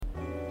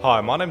Hi,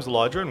 my name's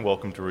Elijah and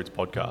welcome to Roots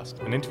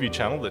Podcast, an interview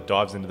channel that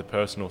dives into the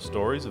personal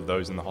stories of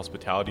those in the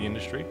hospitality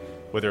industry,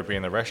 whether it be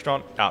in the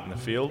restaurant, out in the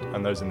field,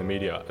 and those in the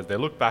media, as they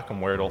look back on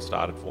where it all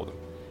started for them.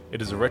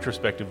 It is a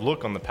retrospective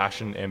look on the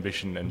passion,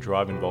 ambition, and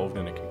drive involved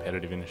in a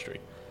competitive industry.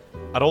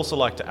 I'd also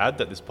like to add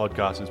that this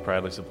podcast is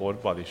proudly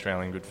supported by the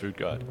Australian Good Food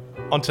Guide.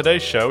 On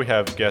today's show, we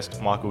have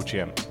guest Michael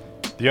Chiem,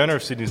 the owner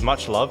of Sydney's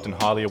much loved and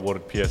highly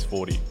awarded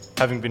PS40,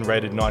 having been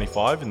rated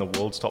 95 in the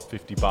world's top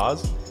 50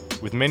 bars,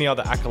 with many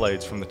other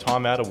accolades from the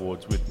Time Out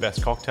Awards with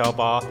Best Cocktail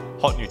Bar,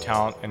 Hot New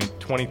Talent, and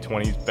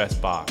 2020's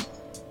Best Bar.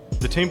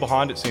 The team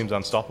behind it seems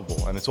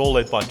unstoppable, and it's all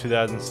led by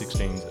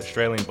 2016's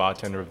Australian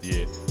Bartender of the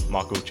Year,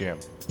 Michael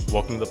Chiem.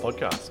 Welcome to the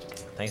podcast.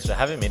 Thanks for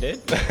having me, dude.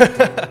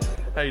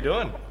 How you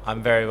doing?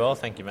 I'm very well,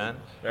 thank you, man.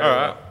 All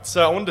right.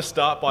 So I wanted to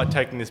start by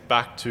taking this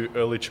back to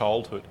early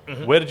childhood.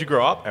 Mm-hmm. Where did you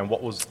grow up, and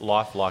what was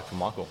life like for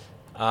Michael?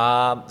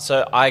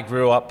 So I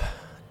grew up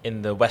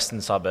in the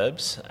western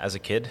suburbs as a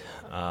kid.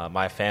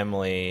 My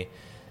family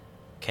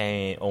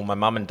my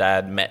mum and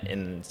dad met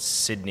in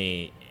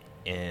Sydney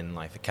in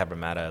like the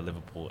Cabramatta,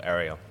 Liverpool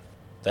area.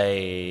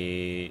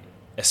 They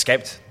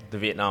escaped the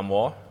Vietnam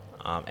War,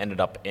 ended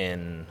up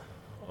in,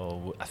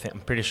 I'm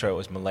pretty sure it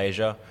was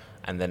Malaysia,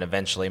 and then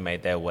eventually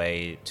made their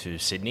way to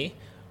Sydney,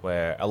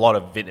 where a lot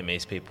of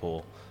Vietnamese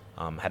people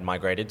had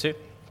migrated to.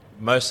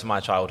 Most of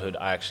my childhood,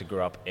 I actually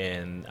grew up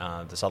in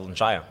the Southern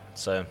Shire.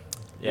 So,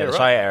 the right.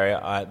 Shire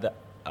area,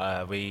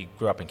 we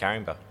grew up in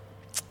Caringbah.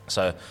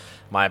 So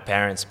my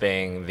parents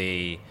being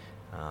the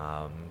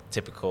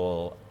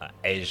typical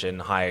Asian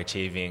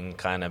high-achieving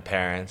kind of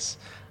parents,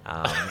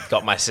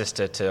 got my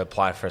sister to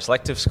apply for a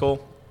selective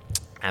school,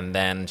 and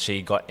then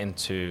she got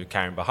into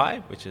Caringbah High,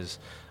 which is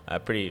a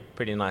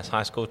pretty nice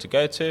high school to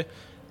go to,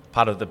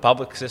 part of the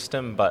public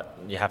system, but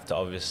you have to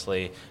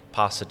obviously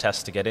pass the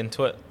test to get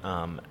into it.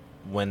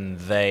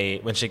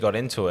 When she got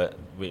into it,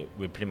 we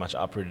pretty much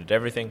uprooted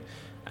everything,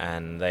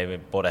 and they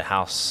bought a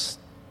house,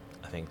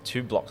 I think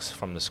 2 blocks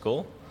from the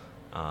school.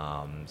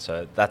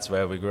 So that's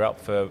where we grew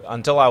up for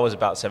until I was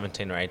about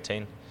 17 or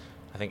 18.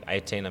 I think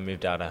 18 I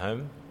moved out of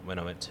home when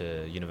I went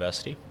to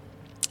university.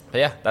 But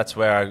yeah, that's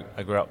where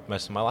I grew up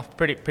most of my life.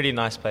 Pretty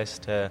nice place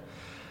to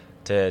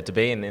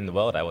be in the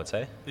world, I would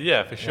say.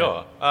 Yeah, for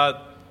sure.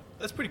 Yeah.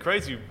 That's pretty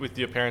crazy with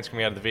your parents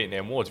coming out of the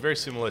Vietnam War. It's very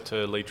similar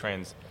to Lee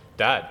Tran's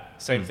dad.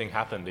 Same thing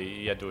happened.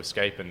 He had to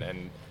escape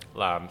and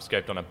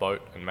escaped on a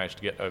boat and managed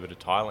to get over to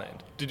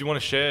Thailand. Did you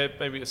want to share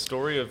maybe a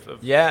story of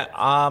what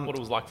it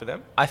was like for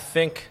them? I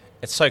think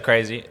it's so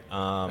crazy.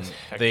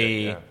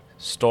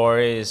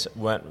 Stories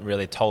weren't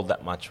really told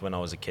that much when I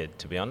was a kid,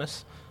 to be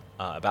honest.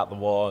 About the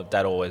war,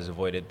 Dad always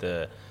avoided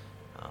the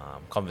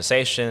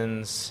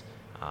conversations.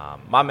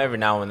 Mum every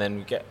now and then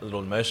would get a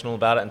little emotional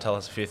about it and tell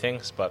us a few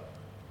things, but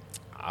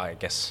I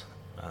guess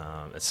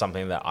it's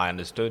something that I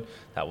understood.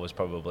 That was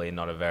probably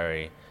not a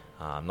very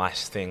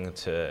nice thing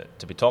to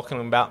be talking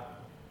about.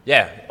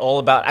 Yeah, all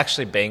about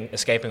actually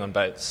escaping on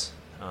boats.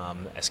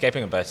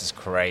 Escaping on boats is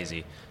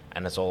crazy,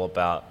 and it's all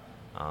about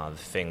the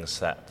things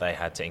that they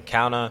had to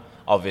encounter.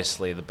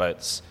 Obviously, the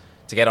boats,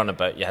 to get on a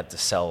boat, you had to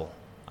sell.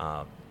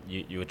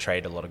 You would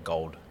trade a lot of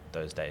gold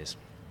those days.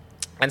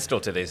 And still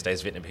to these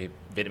days,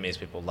 Vietnamese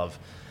people love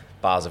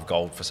bars of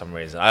gold for some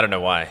reason. I don't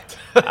know why.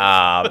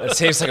 It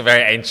seems like a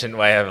very ancient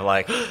way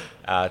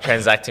of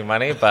transacting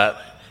money,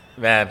 but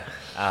man,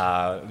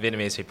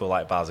 Vietnamese people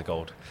like bars of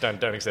gold.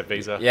 Don't accept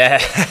Visa.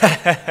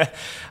 Yeah.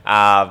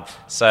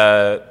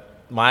 So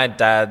my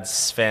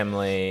dad's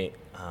family,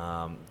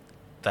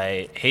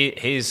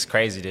 he's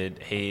crazy, dude.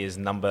 He is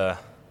number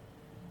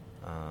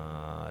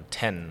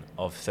 10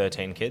 of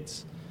 13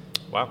 kids.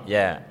 Wow.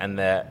 Yeah, and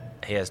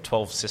he has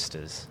 12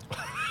 sisters.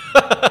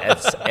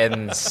 It's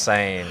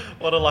insane.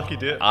 What a lucky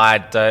dip. I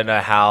don't know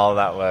how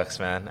that works,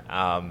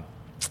 man.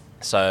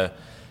 So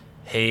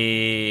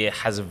he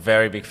has a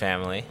very big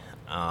family.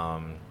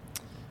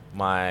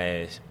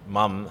 My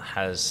mum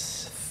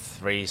has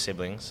 3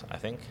 siblings, I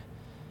think.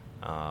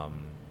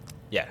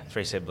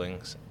 3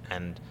 siblings.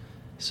 And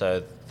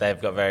so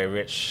they've got very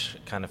rich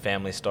kind of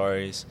family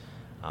stories.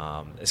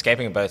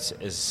 Escaping on boats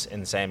is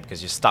insane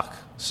because you're stuck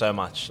so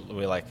much.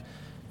 We're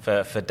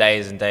for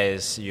days and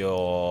days, you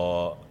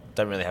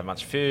don't really have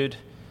much food.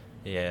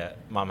 Yeah,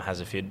 Mum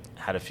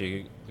had a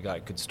few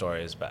good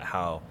stories about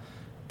how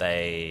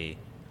they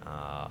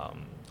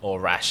all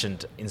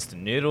rationed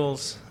instant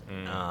noodles.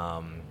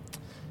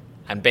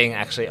 And being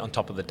actually on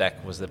top of the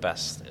deck was the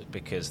best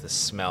because the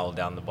smell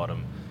down the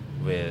bottom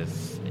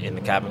in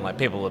the cabin,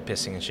 people were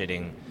pissing and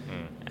shitting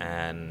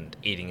and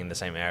eating in the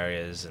same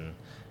areas, and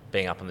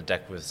being up on the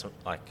deck with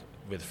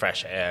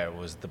fresh air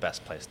was the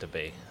best place to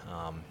be.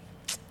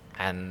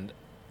 And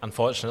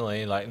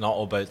unfortunately, not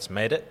all boats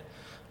made it.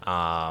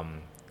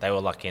 They were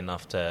lucky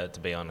enough to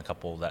be on a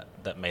couple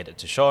that made it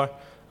to shore.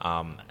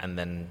 And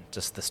then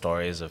just the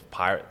stories of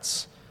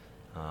pirates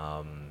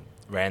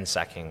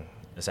ransacking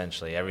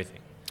essentially everything.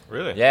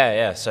 Really?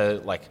 Yeah. So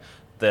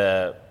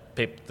the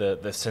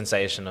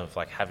sensation of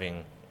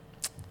having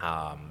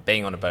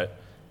being on a boat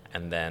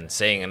and then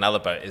seeing another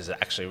boat is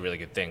actually a really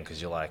good thing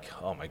because you're like,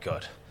 oh my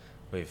god,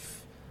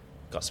 we've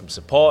got some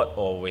support,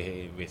 or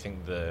we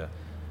think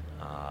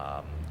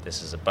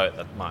this is a boat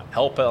that might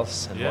help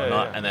us and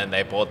whatnot, and then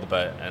they board the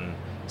boat and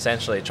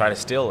essentially try to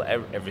steal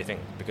everything,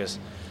 because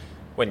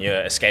when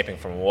you're escaping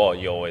from a war,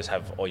 you always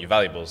have all your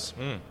valuables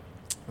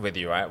with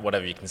you, right?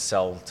 Whatever you can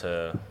sell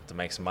to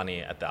make some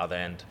money at the other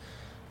end.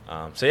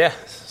 So yeah,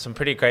 some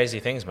pretty crazy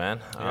things, man.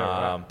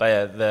 But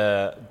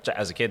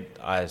as a kid,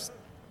 I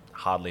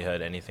hardly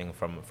heard anything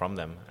from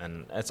them,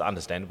 and it's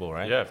understandable,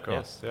 right? Yeah, of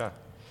course.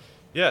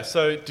 Yeah.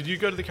 So did you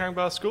go to the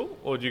Caringbah school,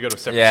 or did you go to a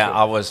separate school? Yeah,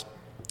 I was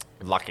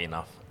lucky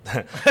enough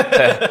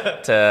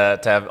to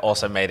have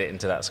also made it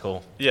into that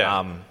school.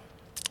 Yeah.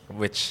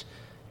 Which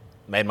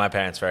made my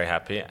parents very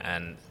happy,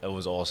 and it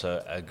was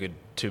also a good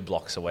 2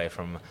 blocks away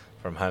from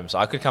home, so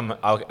I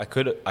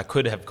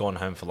could have gone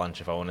home for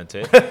lunch if I wanted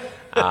to.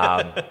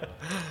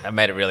 It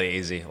made it really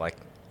easy. Like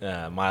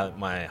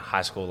my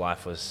high school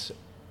life was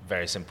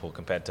very simple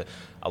compared to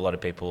a lot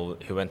of people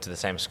who went to the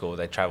same school.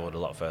 They travelled a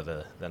lot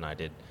further than I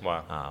did.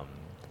 Wow.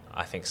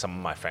 I think some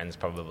of my friends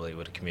probably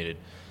would have commuted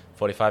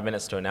 45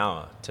 minutes to an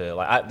hour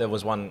to there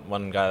was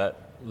one guy that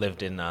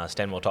lived in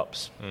Stanmore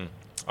Tops.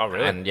 Oh,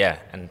 really?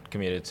 And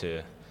commuted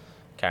to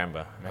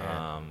Caringbah.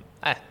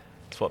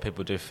 It's what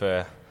people do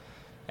for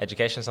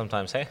education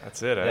sometimes, hey?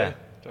 That's it, eh? Yeah.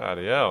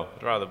 Bloody hell.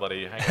 I'd rather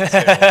bloody hang out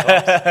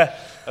Tops.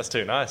 That's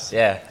too nice.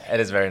 Yeah, it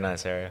is a very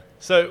nice area.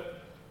 So,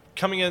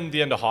 coming in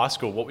the end of high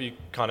school, what were you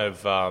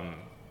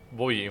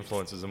what were your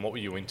influences and what were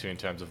you into in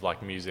terms of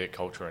like music,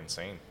 culture, and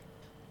scene?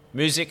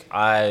 Music,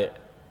 I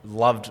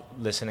loved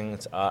listening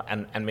to,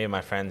 and me and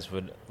my friends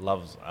would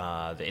love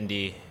the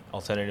indie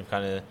alternative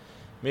kind of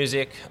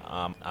music.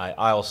 I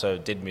also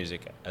did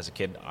music as a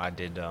kid. I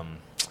did a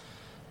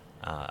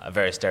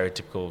very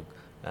stereotypical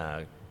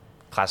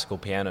classical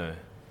piano.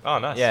 Oh,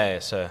 nice. Yeah,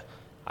 so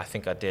I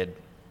think I did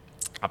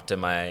up to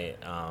my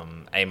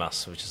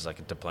AMAS, which is like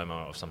a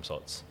diploma of some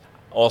sorts.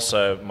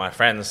 Also, my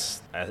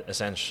friends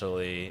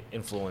essentially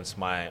influenced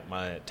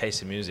my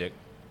taste in music.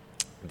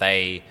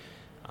 They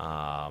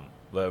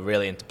were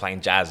really into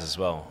playing jazz as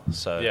well.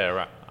 So yeah,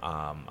 right.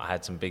 I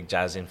had some big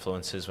jazz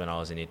influences when I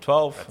was in year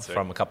 12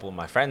 from a couple of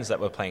my friends that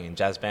were playing in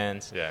jazz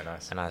bands. Yeah,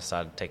 nice. And I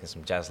started taking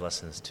some jazz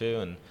lessons too,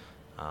 and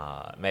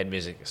made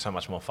music so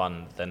much more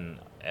fun than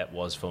it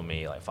was for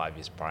me like 5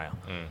 years prior.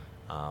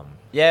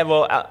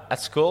 At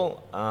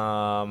school,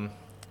 I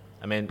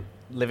mean,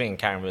 living in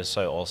Caringbah was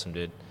so awesome,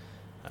 dude.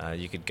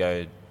 You could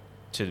go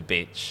to the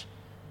beach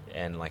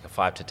in like a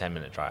 5 to 10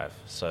 minute drive.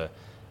 So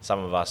some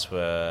of us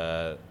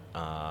were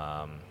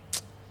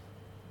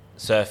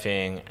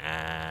surfing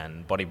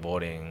and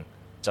bodyboarding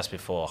just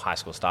before high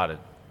school started.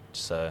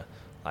 So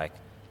like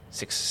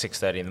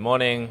 6:30 in the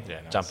morning,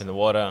 nice. Jump in the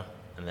water,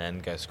 and then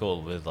go to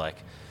school with like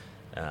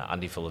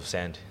undie full of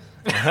sand.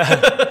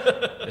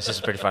 It's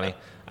just pretty funny.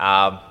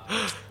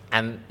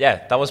 And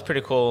yeah, that was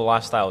pretty cool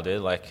lifestyle,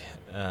 dude. Like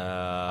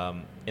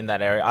in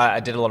that area, I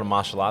did a lot of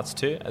martial arts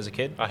too as a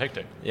kid. Oh,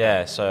 hectic.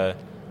 Yeah, so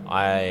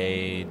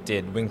I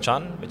did Wing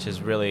Chun, which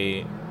has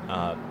really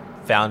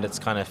found its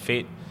kind of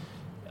feet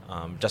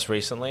just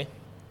recently.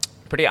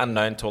 Pretty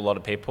unknown to a lot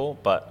of people,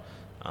 but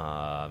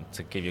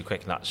to give you a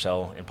quick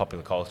nutshell, in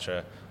popular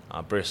culture,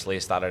 Bruce Lee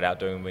started out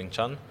doing Wing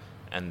Chun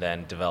and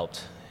then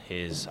developed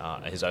his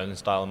own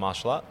style of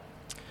martial art.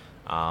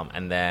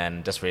 And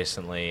then just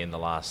recently, in the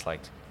last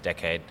like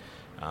decade,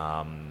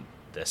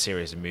 the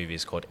series of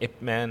movies called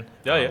Ip Man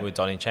with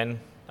Donnie Chen.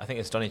 I think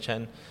it's Donnie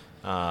Chen.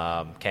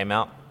 Came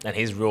out, and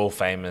he's real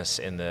famous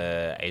in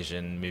the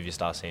Asian movie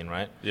star scene,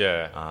 right?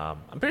 Yeah.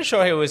 I'm pretty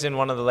sure he was in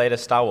one of the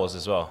latest Star Wars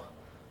as well.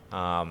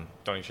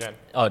 Donnie Chen.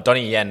 Oh,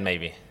 Donnie Yen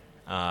maybe.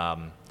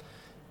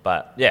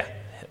 But yeah,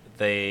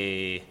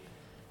 I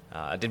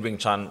did Wing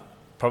Chun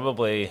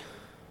probably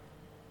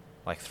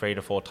like 3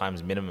 to 4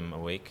 times minimum a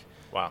week.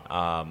 Wow.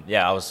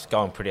 I was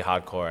going pretty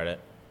hardcore at it,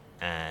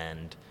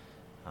 and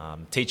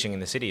teaching in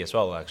the city as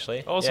well,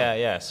 actually. Awesome.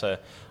 Yeah. So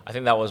I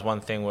think that was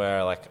one thing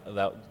where like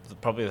that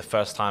probably the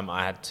first time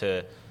I had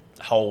to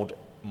hold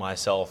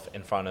myself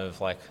in front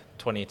of like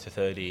 20 to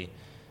 30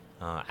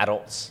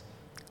 adults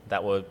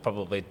that were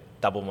probably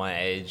double my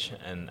age,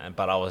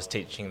 but I was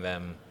teaching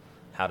them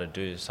how to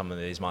do some of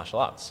these martial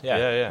arts.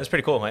 Yeah. It's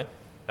pretty cool, mate.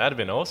 That'd have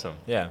been awesome.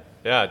 Yeah.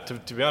 Yeah.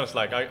 To be honest,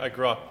 like I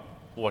grew up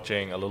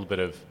watching a little bit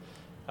of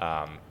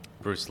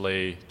Bruce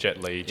Lee, Jet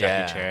Li,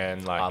 Jackie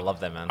Chan. Like, I love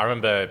them, man. I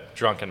remember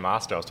Drunken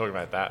Master. I was talking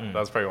about that. That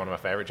was probably one of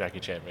my favorite Jackie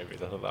Chan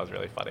movies. I thought that was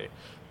really funny.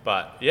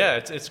 But yeah,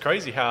 it's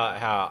crazy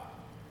how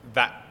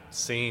that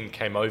scene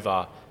came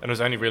over, and it was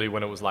only really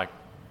when it was like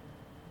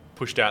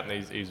pushed out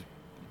in these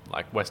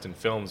like Western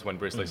films when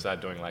Bruce Lee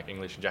started doing like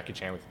English and Jackie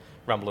Chan with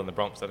Rumble in the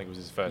Bronx. I think it was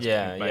his first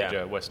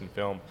major Western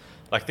film.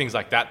 Like things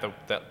like that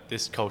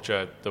this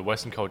culture, the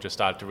Western culture,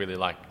 started to really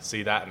like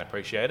see that and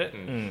appreciate it,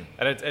 and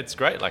it's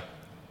great. Like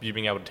you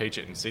being able to teach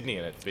it in Sydney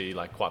and it be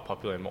like quite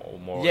popular and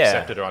more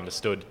accepted or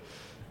understood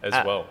as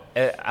well.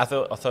 I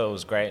thought it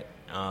was great.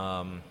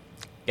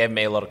 Gave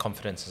me a lot of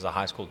confidence as a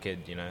high school kid,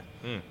 you know.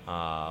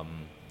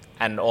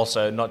 And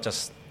also not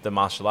just the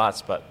martial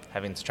arts, but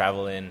having to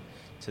travel in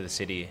to the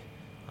city,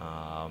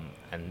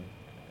 and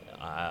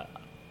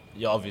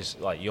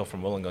you're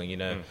from Wollongong, you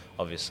know,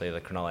 obviously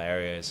the Cronulla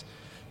area is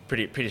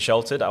pretty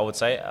sheltered, I would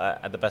say,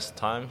 at the best of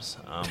times.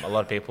 A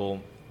lot of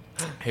people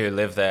who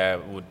live there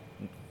would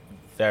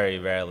very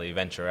rarely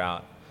venture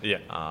out.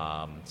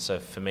 Yeah. So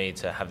for me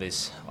to have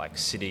this like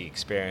city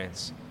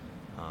experience,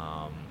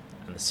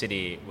 and the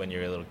city when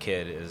you're a little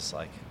kid is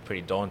like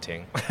pretty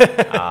daunting.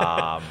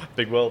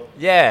 Big world.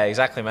 Yeah,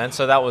 exactly, man.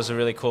 So that was a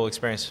really cool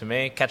experience for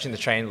me. Catching the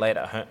train late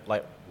at home,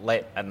 like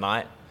late at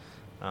night.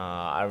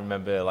 I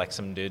remember like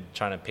some dude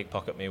trying to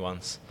pickpocket me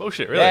once.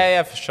 Bullshit, really?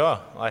 Yeah, for sure.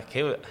 Like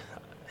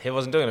he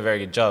wasn't doing a very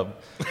good job,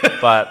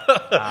 but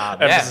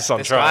Emphasis on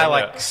this trying, guy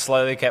like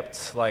slowly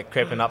kept like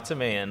creeping up to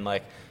me and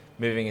like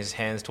moving his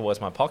hands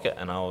towards my pocket,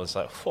 and I was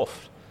like, "Phew."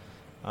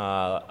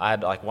 I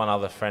had like one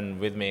other friend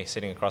with me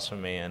sitting across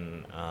from me,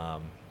 and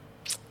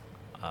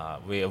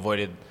we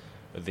avoided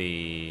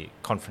the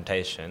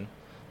confrontation,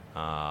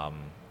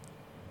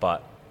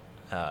 but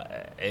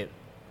it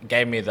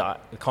gave me the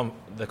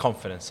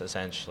confidence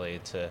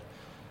essentially to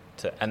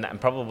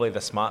and probably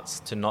the smarts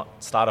to not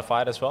start a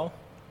fight as well.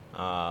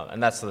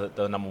 And that's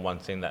the number one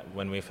thing that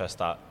when we first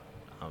start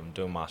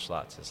doing martial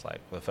arts, is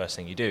like the first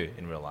thing you do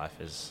in real life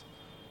is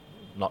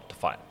not to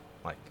fight.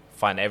 Like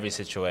find every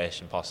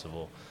situation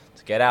possible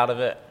to get out of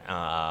it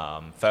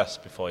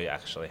first before you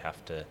actually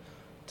have to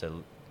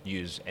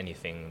use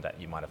anything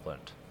that you might have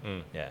learned.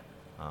 Yeah,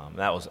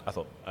 that was, I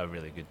thought, a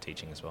really good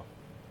teaching as well.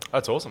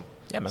 That's awesome.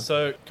 Yeah, man.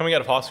 So coming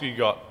out of high school, you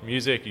got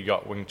music, you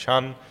got Wing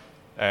Chun,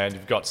 and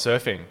you've got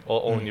surfing,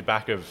 all in your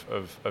back of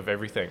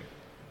everything.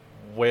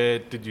 Where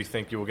did you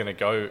think you were going to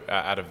go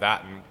out of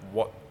that, and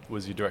what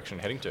was your direction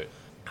heading to?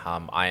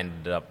 I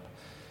ended up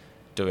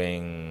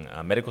doing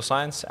medical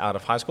science out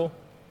of high school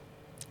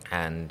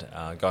and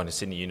going to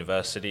Sydney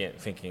University and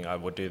thinking I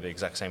would do the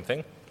exact same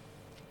thing.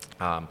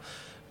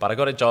 But I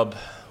got a job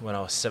when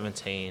I was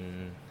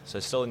 17, so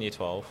still in year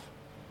 12,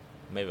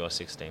 maybe I was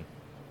 16,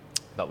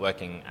 but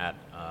working at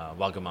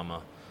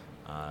Wagamama,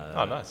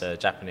 nice. the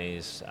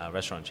Japanese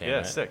restaurant chain. Yeah,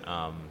 right? sick.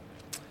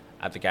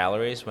 At the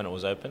galleries when it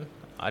was open.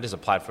 I just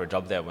applied for a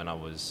job there when I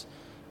was,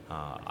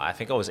 I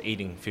think I was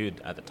eating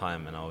food at the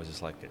time, and I was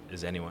just like,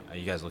 are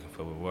you guys looking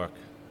for work?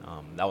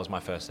 That was my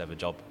first ever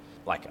job.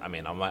 Like, I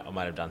mean, I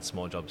might have done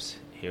small jobs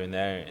here and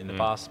there in the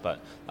past,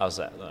 but that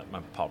was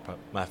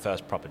my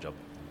first proper job.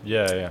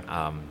 Yeah.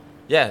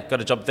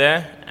 Got a job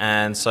there,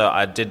 and so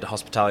I did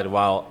hospitality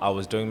while I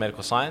was doing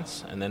medical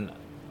science, and then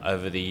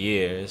over the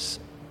years,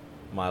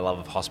 my love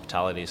of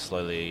hospitality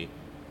slowly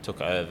took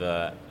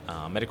over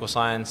medical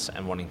science,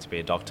 and wanting to be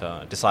a doctor,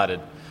 I decided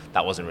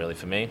that wasn't really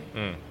for me.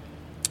 And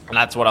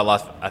that's what I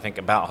love, I think,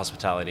 about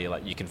hospitality.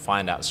 Like, you can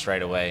find out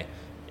straight away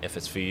if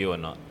it's for you or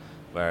not.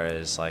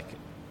 Whereas, like,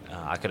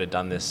 I could have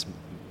done this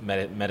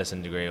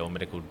medicine degree or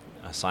medical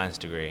science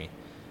degree,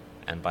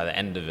 and by the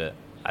end of it,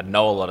 I'd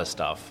know a lot of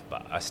stuff,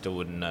 but I still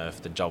wouldn't know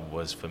if the job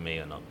was for me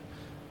or not.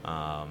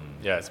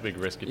 Yeah, it's a big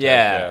risk.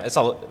 It's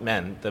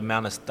man, the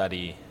amount of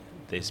study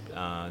these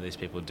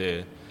people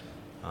do.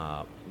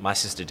 My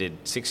sister did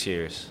 6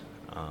 years.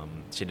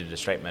 She did a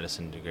straight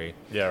medicine degree.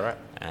 Yeah, right.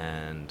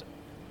 And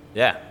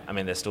yeah, I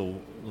mean, they're still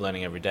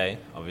learning every day,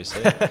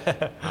 obviously.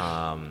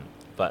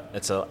 But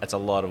it's a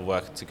lot of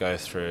work to go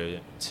through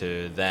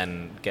to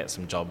then get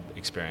some job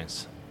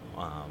experience.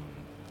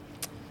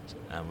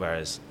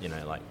 Whereas,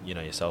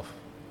 yourself,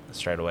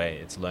 straight away,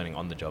 it's learning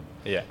on the job.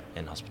 Yeah.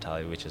 In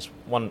hospitality, which is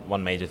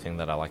one major thing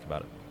that I like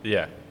about it.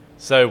 Yeah.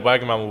 So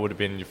Wagamama would have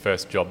been your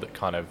first job that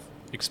kind of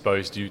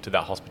exposed you to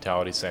that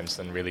hospitality sense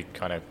and really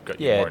kind of got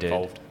you more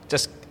involved.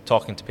 Just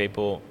talking to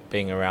people,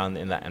 being around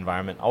in that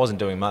environment. I wasn't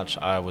doing much.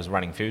 I was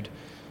running food,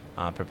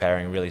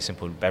 preparing really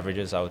simple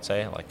beverages, I would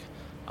say. Like,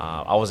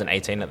 I wasn't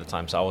 18 at the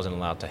time, so I wasn't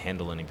allowed to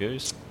handle any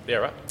booze. Yeah,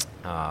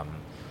 right.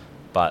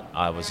 But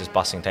I was just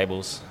bussing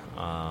tables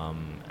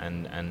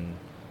and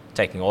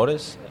taking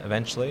orders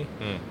eventually.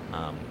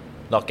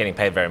 Not getting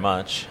paid very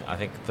much. I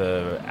think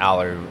the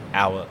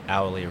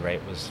hourly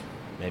rate was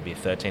maybe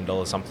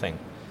 $13 something.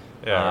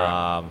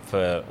 Yeah, right.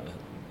 For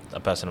a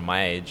person of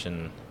my age,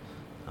 and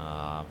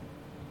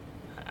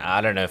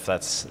I don't know if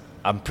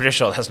I'm pretty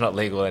sure that's not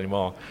legal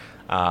anymore,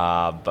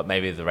 but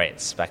maybe the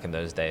rates back in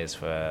those days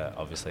were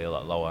obviously a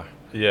lot lower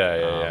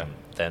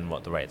than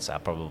what the rates are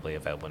probably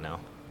available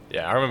now.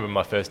 Yeah, I remember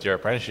my first year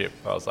apprenticeship,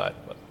 I was like,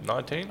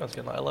 19? I was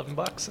getting like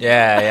 $11.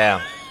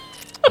 Yeah,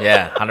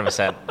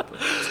 100%.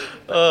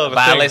 Oh, but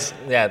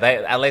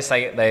at least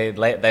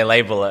they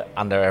label it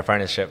under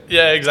apprenticeship.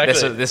 Yeah,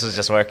 exactly. This was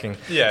just working.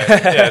 Yeah,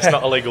 it's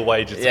not a legal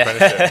wage, it's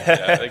apprenticeship.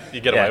 Yeah,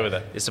 you get away with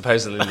it. You're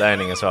supposedly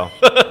learning as well.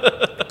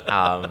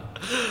 But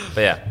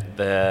yeah,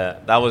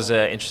 that was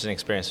an interesting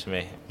experience for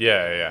me.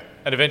 Yeah.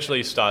 And eventually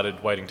you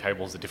started waiting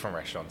tables at different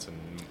restaurants and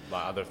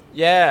like other...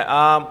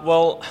 Yeah,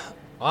 well,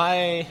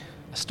 I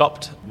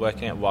stopped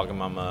working at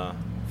Wagamama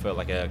for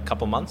like a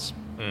couple months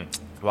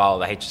while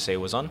the HSC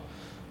was on.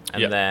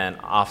 And then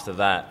after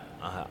that,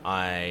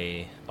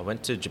 I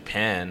went to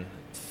Japan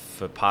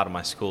for part of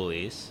my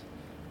schoolies.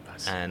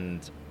 Nice.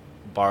 And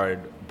borrowed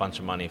a bunch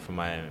of money from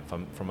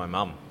my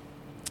mum.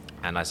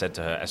 And I said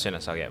to her, as soon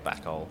as I get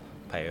back, I'll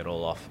pay it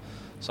all off.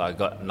 So I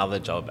got another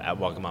job at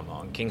Wagamama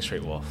on King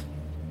Street Wharf.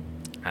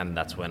 And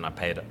that's when I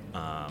paid,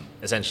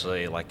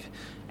 essentially like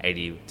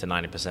 80 to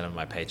 90% of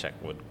my paycheck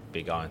would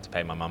be going to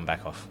pay my mum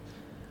back off.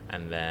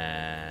 And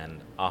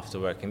then after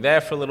working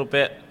there for a little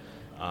bit,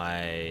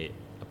 I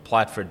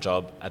applied for a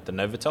job at the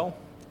Novotel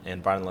in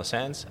Brighton Les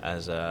Sands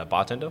as a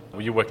bartender.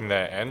 Were you working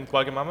there and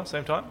Wagamama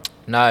same time?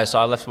 No, so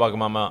I left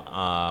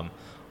Wagamama.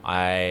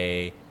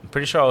 I'm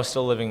pretty sure I was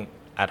still living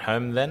at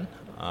home then.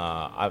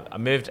 I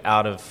moved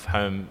out of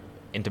home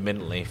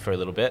intermittently for a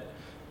little bit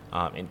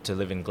to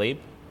live in Glebe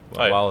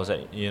while I was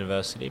at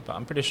university. But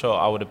I'm pretty sure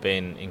I would have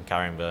been in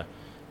Caringbah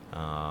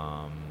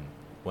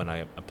when I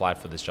applied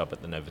for this job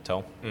at the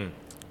Novotel.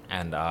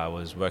 And I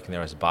was working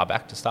there as a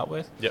barback to start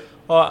with. Yep.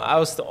 Well, I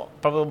was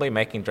probably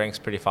making drinks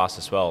pretty fast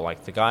as well.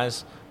 Like the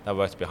guys that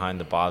worked behind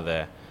the bar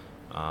there,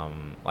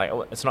 like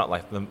it's not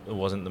like it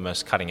wasn't the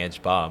most cutting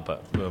edge bar,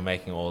 but we were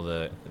making all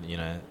the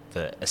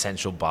the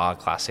essential bar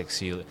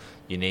classics you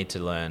need to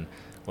learn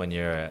when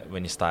you're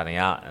starting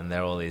out. And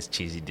there are all these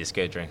cheesy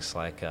disco drinks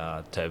like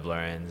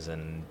Toblerones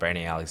and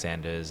Brandy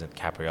Alexanders and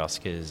Capri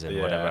Oscars and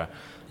whatever.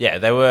 Yeah,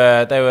 they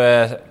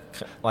were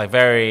like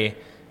very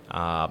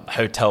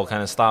hotel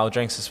kind of style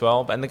drinks as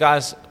well. And the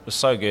guys were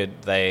so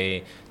good,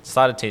 they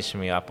started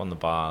teaching me up on the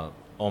bar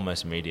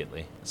almost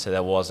immediately. So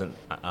there wasn't,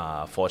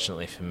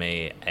 fortunately for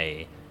me,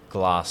 a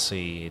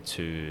glassy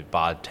to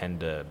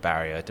bartender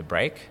barrier to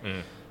break,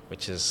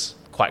 which is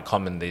quite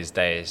common these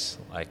days.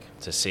 Like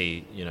to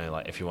see,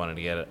 like if you wanted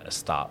to get a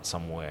start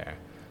somewhere,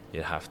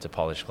 you'd have to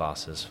polish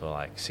glasses for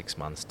like 6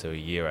 months to a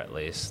year at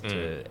least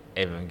to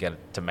even get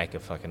to make a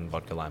fucking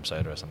vodka lime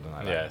soda or something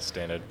like that. Yeah,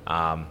 standard.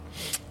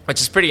 Which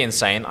is pretty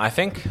insane, I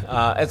think.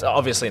 It's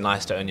obviously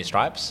nice to earn your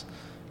stripes,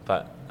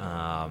 but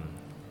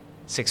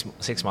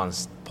 6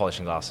 months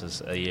polishing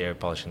glasses, a year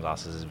polishing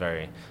glasses is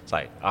it's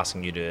like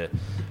asking you to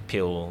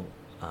peel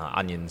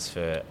onions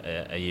for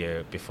a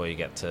year before you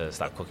get to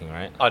start cooking,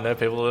 right? I know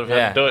people that have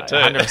had to do it too.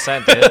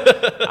 100%, dude.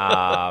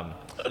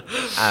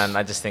 And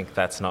I just think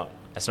it's not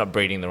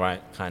breeding the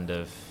right kind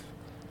of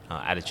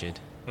attitude.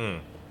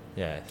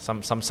 Yeah,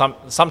 sometimes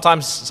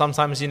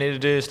you need to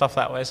do stuff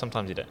that way.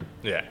 Sometimes you don't.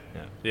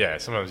 Yeah.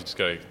 Sometimes you just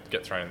got to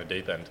get thrown in the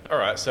deep end. All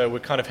right, so we're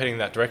kind of heading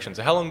that direction.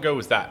 So how long ago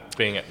was that,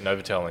 being at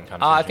Novotel and kind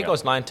of? I think I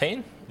was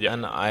 19,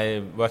 and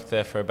I worked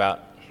there for about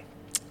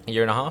a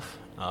year and a half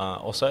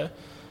or so,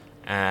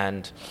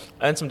 and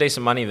earned some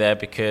decent money there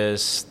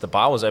because the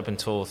bar was open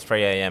till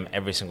 3 a.m.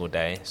 every single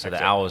day, so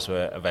the hours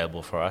were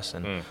available for us.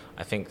 And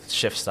I think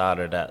shift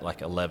started at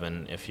like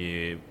 11. If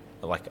you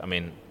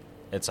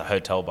it's a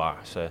hotel bar,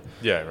 so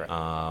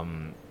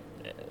the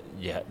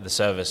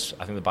service,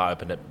 I think the bar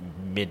opened at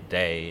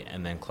midday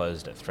and then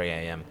closed at 3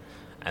 a.m.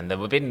 and there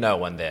would be no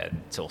one there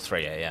till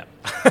 3 a.m.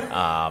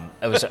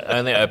 It was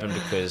only open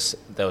because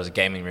there was a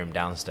gaming room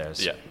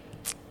downstairs. Yeah.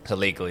 So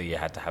legally you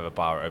had to have a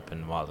bar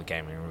open while the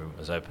gaming room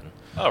was open.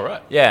 Oh,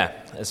 right. Yeah,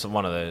 it's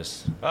one of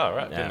those. Oh,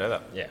 right. Didn't know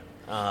that. Yeah.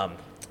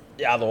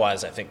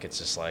 Otherwise, I think it's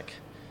just like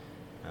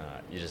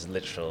you just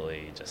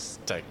literally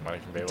just take money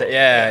from people.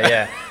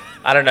 Yeah.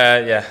 I don't know.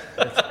 Yeah,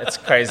 it's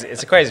crazy.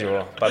 It's a crazy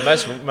rule, but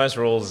most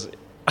rules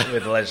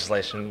with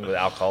legislation with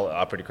alcohol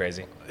are pretty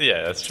crazy.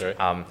 Yeah, that's true.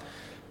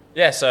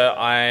 So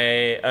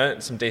I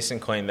earned some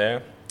decent coin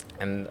there,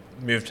 and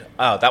moved.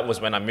 Oh, that was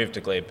when I moved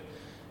to Glebe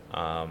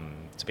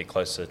to be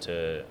closer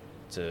to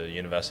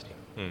university.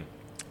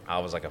 I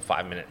was like a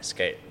 5-minute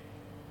escape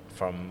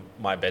from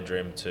my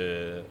bedroom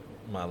to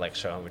my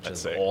lecture, which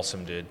is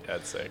awesome, dude.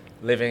 That's sick.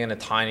 Living in a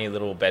tiny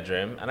little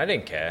bedroom, and I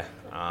didn't care.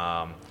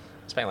 I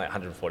spent like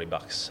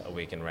 $140 a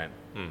week in rent,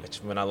 which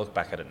when I look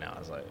back at it now, I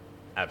was like,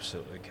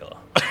 absolutely killer.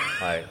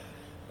 Like,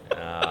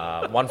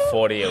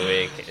 $140 a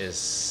week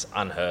is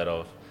unheard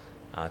of,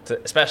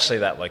 especially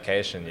that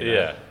location.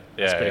 Yeah,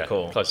 it's pretty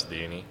cool. Close to the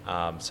uni.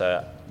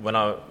 So when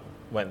I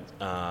went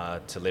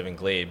to live in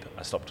Glebe,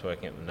 I stopped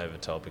working at the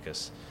Novotel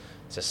because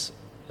just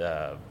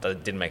that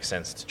didn't make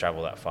sense to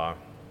travel that far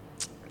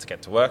to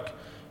get to work.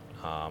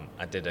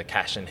 I did a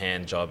cash in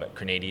hand job at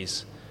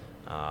Cronides,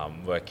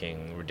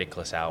 working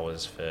ridiculous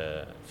hours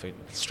for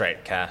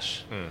straight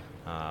cash,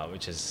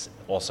 which is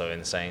also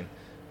insane.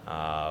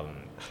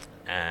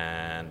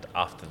 And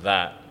after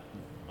that,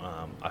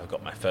 I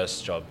got my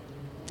first job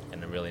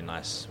in a really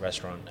nice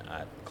restaurant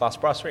at Glass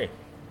Brasserie.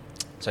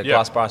 So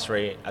Glass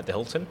Brasserie at the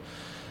Hilton,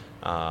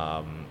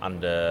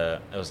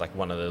 it was like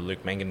one of the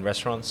Luke Mengen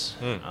restaurants.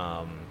 It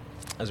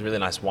was a really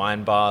nice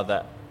wine bar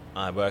that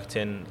I worked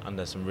in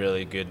under some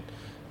really good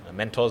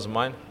mentors of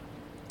mine,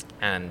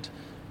 and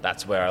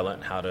that's where I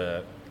learned how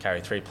to carry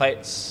 3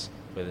 plates,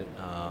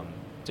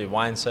 do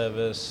wine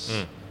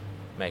service,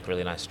 make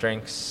really nice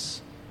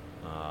drinks.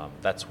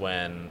 That's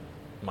when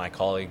my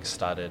colleagues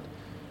started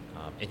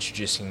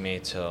introducing me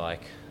to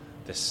like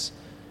this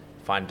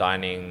fine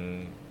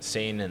dining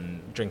scene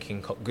and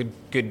drinking,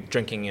 good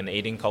drinking and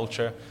eating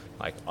culture.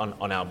 Like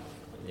on our,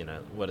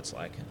 what it's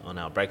like on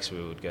our breaks,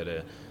 we would go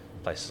to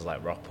places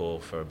like Rockpool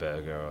for a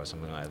burger or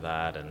something like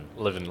that, and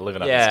living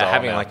up in yeah, style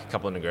having now. like a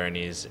couple of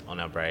Negronis on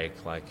our break,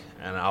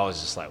 and I was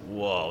just like,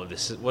 whoa,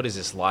 what is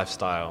this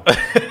lifestyle?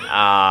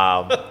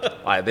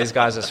 Like these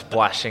guys are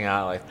splashing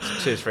out like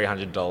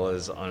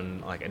 $200-$300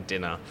 on like a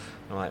dinner.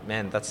 I'm like,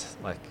 man, that's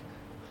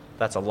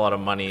a lot of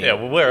money. Yeah,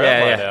 well, where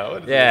am I now?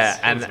 What is Yeah, this?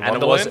 and What's it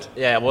wasn't. Wonderland?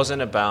 Yeah, it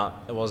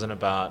wasn't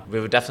about. We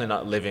were definitely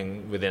not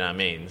living within our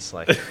means.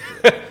 Like,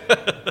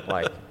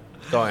 like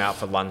going out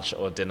for lunch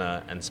or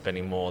dinner and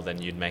spending more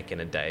than you'd make in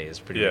a day is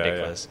pretty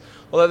ridiculous.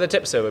 Although the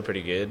tips there were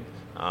pretty good.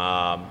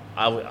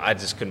 I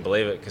just couldn't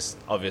believe it because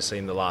obviously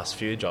in the last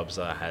few jobs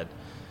that I had,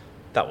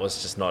 that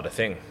was just not a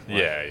thing.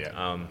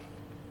 And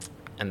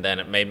then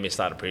it made me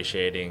start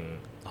appreciating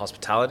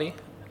hospitality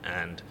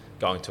and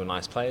going to a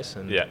nice place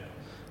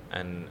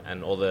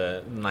and all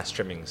the nice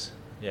trimmings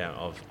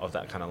of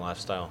that kind of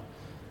lifestyle.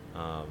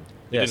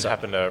 You didn't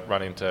happen to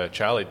run into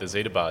Charlie at the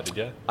Zeta Bar, did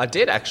you? I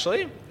did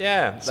actually.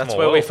 Yeah, that's Small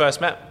where we world. first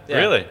met. Yeah.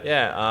 Really?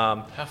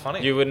 Yeah. How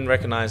funny. You wouldn't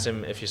recognize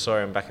him if you saw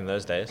him back in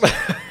those days.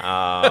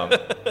 And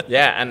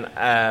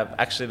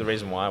actually the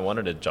reason why I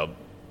wanted a job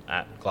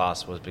at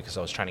Glass was because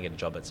I was trying to get a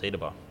job at Zeta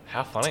Bar.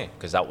 How funny.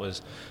 Because that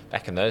was,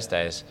 back in those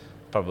days,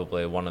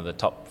 probably one of the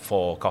top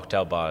 4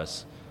 cocktail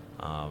bars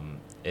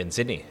in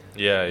Sydney.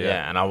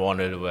 Yeah. And I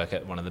wanted to work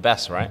at one of the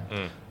best, right?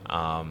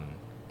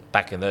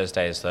 Back in those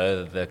days,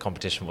 though, the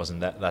competition wasn't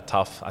that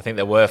tough. I think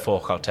there were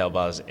 4 cocktail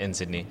bars in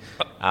Sydney,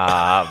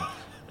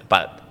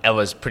 but it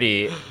was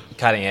pretty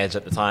cutting edge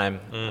at the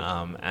time,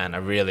 and I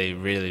really,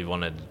 really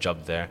wanted a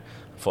job there.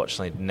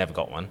 Unfortunately, never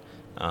got one,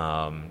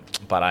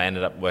 but I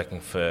ended up working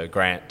for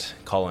Grant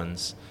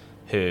Collins,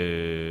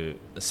 who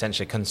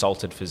essentially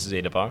consulted for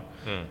Zeta Bar.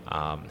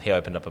 He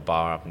opened up a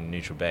bar up in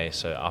Neutral Bay,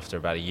 so after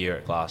about a year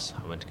at Glass,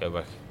 I went to go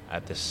work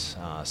at this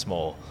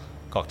small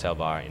cocktail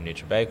bar in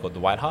Neutral Bay called the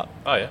White Hart.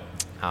 Oh, yeah.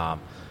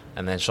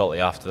 And then shortly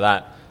after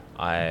that,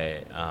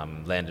 I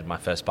landed my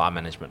first bar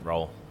management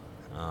role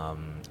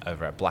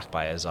over at Black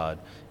by Ezard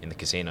in the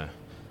casino.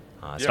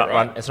 It's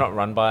not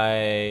run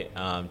by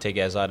Tig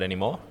Ezard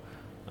anymore,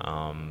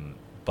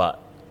 but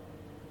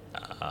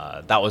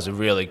that was a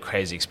really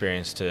crazy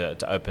experience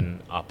to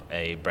open up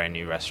a brand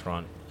new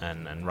restaurant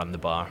and run the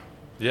bar.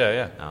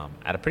 Yeah.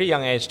 At a pretty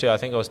young age too. I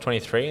think I was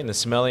 23, and the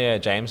sommelier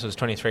James was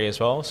 23 as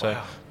well. So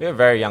Wow. we were a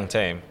very young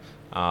team.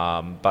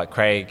 But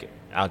Craig,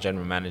 our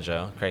general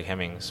manager, Craig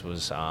Hemmings,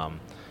 was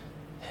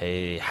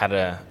he had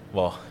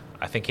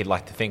I think he'd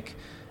like to think,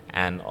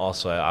 and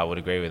also I would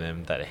agree with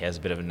him that he has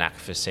a bit of a knack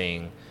for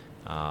seeing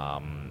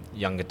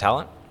younger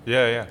talent.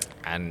 Yeah.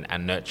 And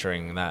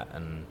nurturing that,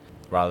 and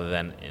rather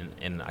than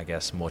in I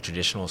guess more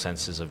traditional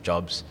senses of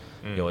jobs,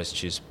 you always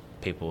choose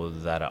people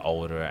that are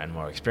older and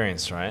more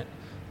experienced, right?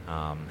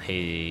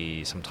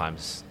 He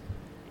sometimes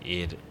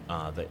eared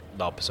the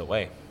opposite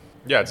way.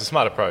 Yeah, it's a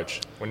smart approach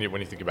when you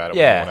think about it.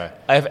 Yeah,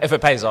 if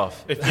it pays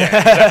off.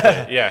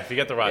 Exactly. Yeah, if you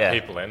get the right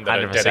people in that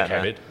are 100%,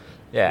 dedicated. man.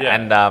 Yeah,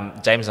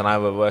 and James and I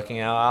were working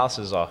our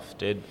asses off,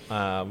 dude.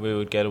 We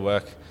would go to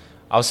work.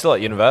 I was still at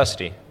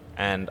university,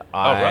 and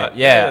right.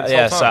 yeah.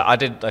 That's all So time. I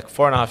did like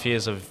 4.5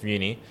 years of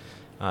uni,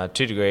 2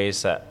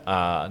 degrees that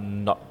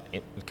not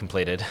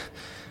completed.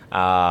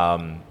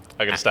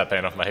 I got to start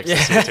paying off my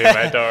excess here too,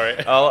 mate. Don't worry.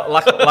 Well,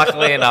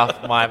 luckily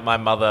enough, my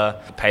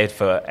mother paid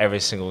for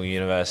every single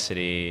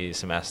university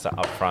semester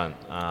up front.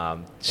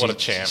 What a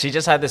champ. She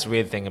just had this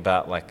weird thing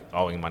about like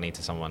owing money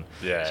to someone.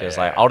 Yeah, She was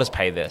yeah. like, I'll just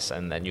pay this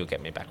and then you'll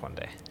get me back one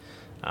day.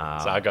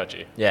 So I got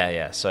you.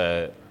 Yeah.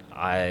 So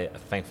I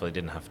thankfully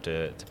didn't have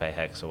to pay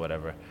HECS or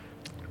whatever.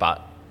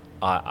 But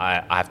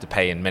I have to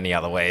pay in many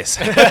other ways.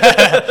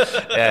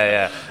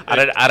 Yeah.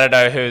 I don't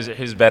know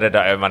who's better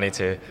to owe money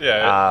to.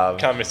 Yeah,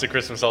 can't miss a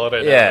Christmas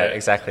holiday. Yeah, mate.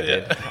 exactly,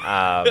 dude.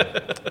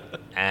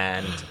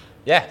 And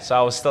yeah, so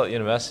I was still at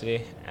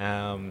university,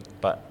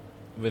 but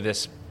with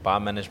this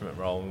bar management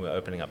role, we were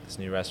opening up this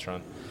new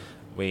restaurant.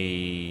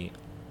 I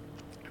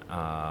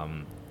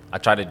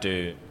tried to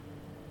do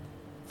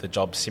the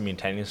job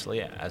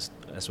simultaneously as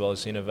well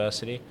as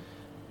university,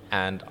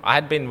 and I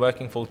had been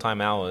working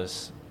full-time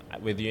hours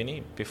with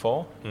uni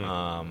before.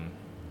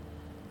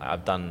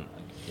 I've done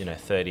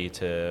 30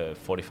 to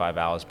 45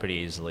 hours pretty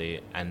easily,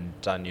 and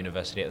done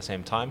university at the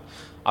same time,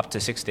 up to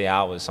 60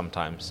 hours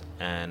sometimes,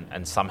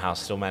 and somehow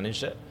still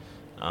managed it.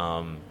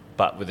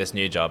 But with this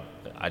new job,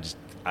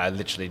 I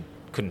literally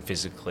couldn't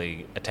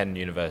physically attend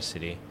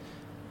university.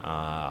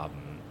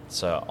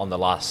 So on the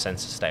last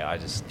census day, I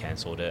just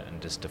cancelled it and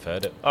just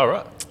deferred it. Oh,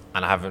 right.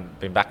 And I haven't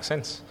been back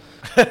since.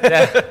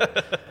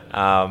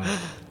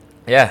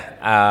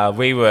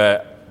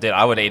 Dude,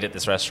 I would eat at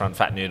this restaurant,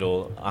 Fat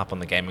Noodle, up on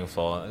the gaming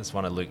floor. It's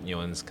one of Luke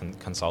Newen's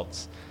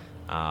consults.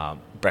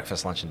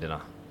 Breakfast, lunch, and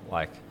dinner.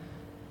 Like,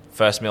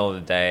 first meal of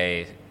the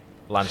day,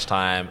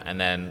 lunchtime, and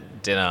then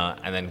dinner,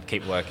 and then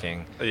keep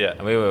working. Yeah.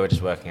 And we were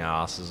just working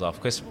our asses off.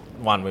 Because,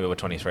 1, we were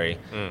 23,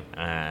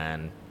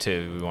 and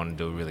 2, we wanted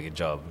to do a really good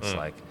job. It's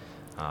like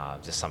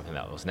just something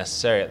that was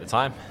necessary at the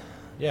time.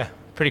 Yeah,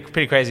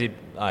 pretty crazy,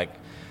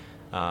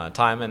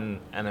 time, and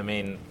I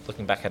mean,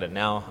 looking back at it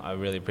now, I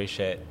really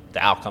appreciate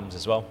the outcomes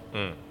as well.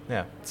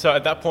 Yeah. So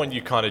at that point,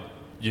 you kind of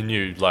you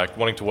knew, like,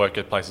 wanting to work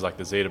at places like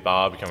the Zeta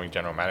Bar, becoming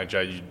general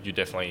manager, you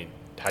definitely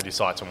had your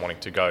sights on wanting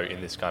to go in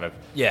this kind of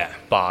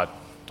bar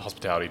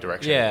hospitality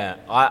direction. Yeah,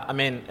 I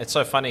mean, it's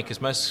so funny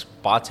because most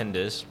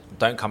bartenders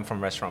don't come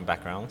from restaurant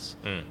backgrounds.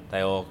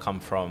 They all come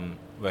from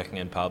working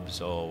in pubs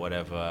or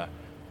whatever,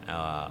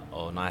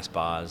 or nice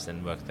bars,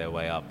 then work their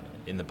way up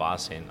in the bar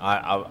scene.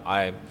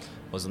 I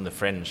was on the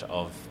fringe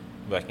of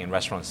working in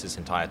restaurants this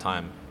entire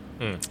time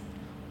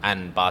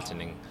and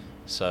bartending,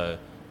 so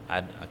I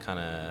had a kind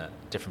of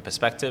different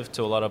perspective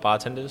to a lot of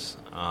bartenders,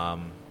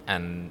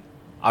 and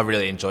I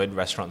really enjoyed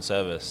restaurant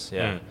service.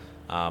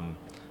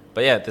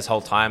 But yeah, this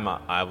whole time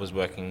I was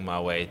working my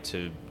way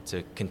to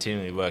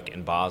continually work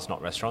in bars, not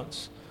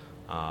restaurants.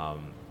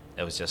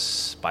 It was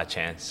just by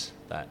chance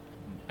that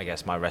I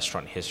guess my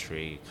restaurant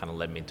history kind of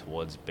led me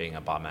towards being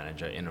a bar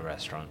manager in a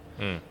restaurant.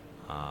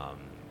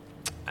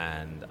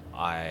 And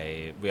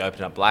we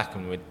opened up Black,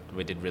 and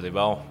we did really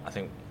well. I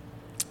think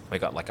we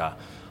got like a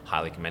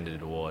highly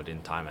commended award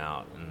in Time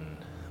Out, and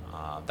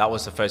that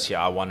was the first year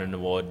I won an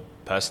award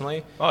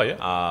personally. Oh yeah.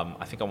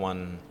 I think I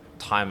won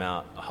Time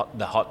Out,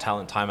 the Hot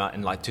Talent Time Out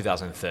in like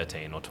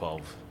 2013 or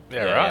 12.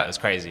 Yeah, right. Yeah, it was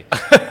crazy.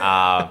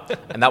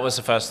 And that was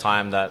the first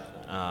time that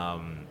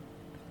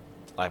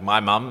like my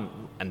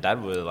mum and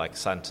dad were like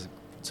starting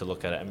to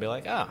look at it and be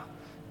like,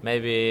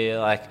 maybe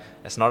like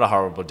it's not a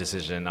horrible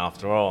decision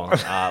after all.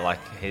 Like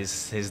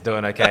he's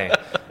doing okay.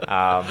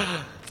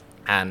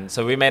 And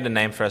so we made a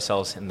name for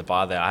ourselves in the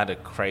bar there. I had a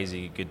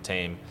crazy good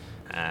team,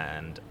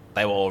 and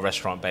they were all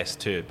restaurant based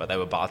too, but they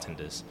were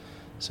bartenders.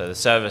 So the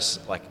service,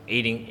 like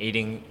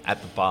eating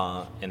at the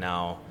bar in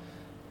our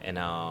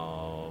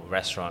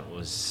restaurant,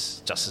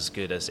 was just as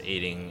good as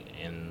eating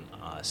in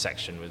a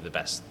section with the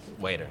best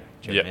waiter.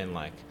 Do you know what I mean?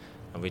 Like,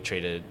 and we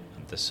treated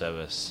the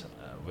service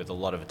with a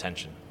lot of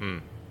attention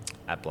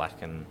at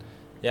Black, and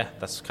yeah,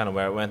 that's kind of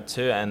where it went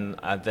to. And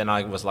then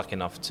I was lucky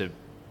enough to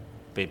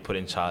be put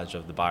in charge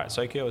of the bar at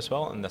Sokyo as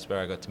well, and that's where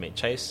I got to meet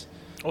Chase.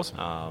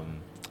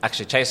 Awesome.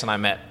 Actually, Chase and I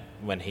met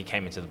when he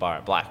came into the bar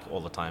at Black all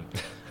the time.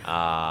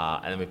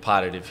 And then we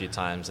partied a few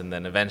times, and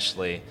then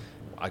eventually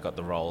I got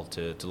the role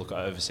to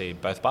oversee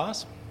both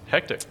bars.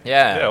 Hectic.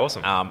 Yeah.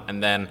 Awesome.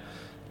 And then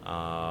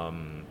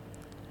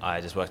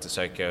I just worked at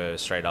Sokyo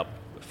straight up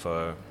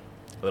for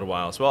a little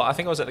while as well. I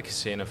think I was at the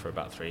casino for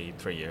about three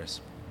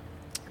years.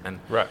 And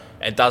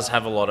it does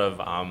have a lot of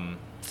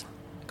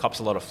cops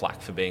a lot of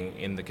flack for being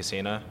in the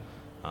casino.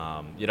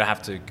 You don't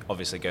have to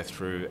obviously go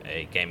through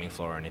a gaming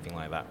floor or anything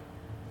like that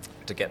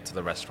to get to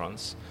the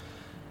restaurants.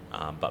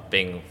 But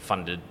being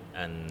funded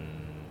and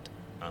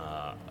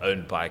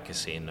owned by a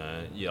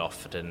casino, you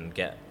often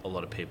get a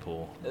lot of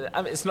people.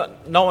 I mean, it's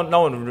not no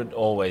one would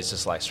always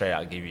just like straight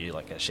out give you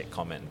like a shit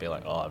comment and be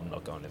like, "Oh, I'm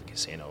not going to the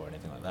casino" or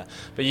anything like that.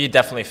 But you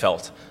definitely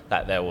felt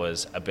that there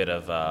was a bit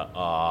of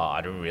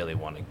I don't really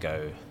want to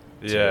go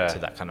to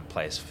that kind of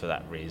place for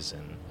that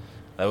reason.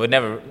 They would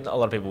never. A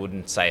lot of people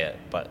wouldn't say it,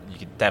 but you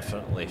could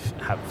definitely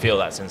feel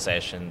that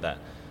sensation that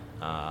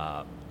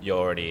you're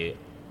already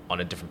on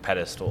a different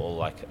pedestal, or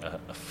like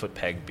a foot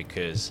peg,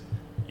 because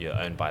you're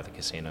owned by the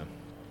casino.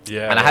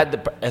 Yeah. And I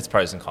had its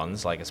pros and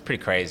cons. Like, it's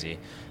pretty crazy.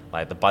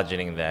 Like, the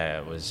budgeting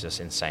there was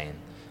just insane.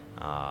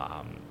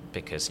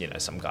 Because, you know,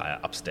 some guy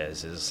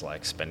upstairs is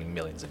like spending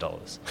millions of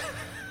dollars.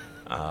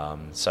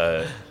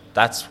 So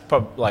that's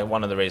probably like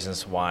one of the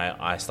reasons why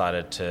I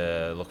started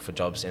to look for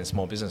jobs in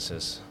small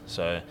businesses.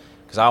 So,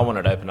 because I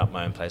wanted to open up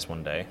my own place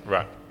one day.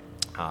 Right.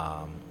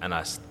 And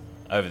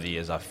over the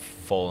years, I've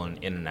fallen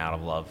in and out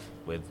of love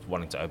with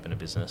wanting to open a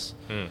business.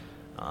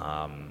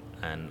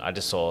 And I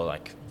just saw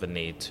like the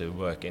need to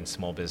work in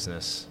small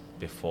business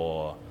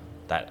before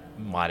that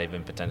might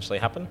even potentially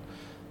happen.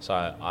 So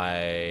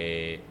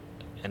I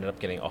ended up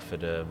getting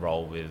offered a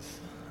role with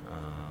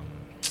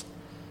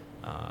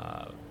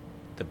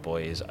the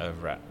boys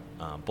over at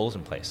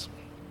Bulletin Place.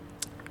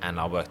 And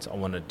I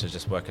wanted to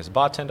just work as a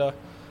bartender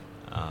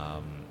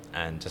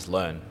and just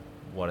learn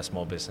what a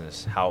small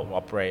business, how it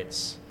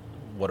operates,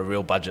 what a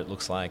real budget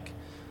looks like,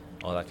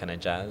 all that kind of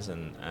jazz.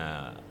 And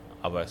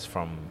I worked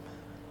from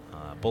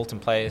Bulletin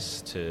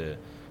Place to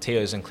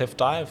Tio's and Cliff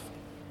Dive,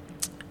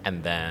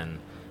 and then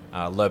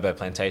Lobo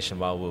Plantation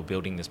while we were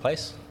building this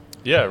place.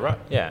 Yeah, right.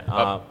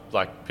 Yeah.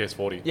 Like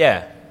PS40.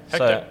 Yeah. Hectic.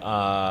 So,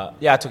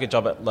 I took a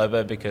job at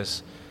Lobo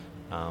because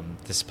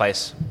this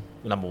place,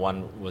 number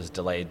one, was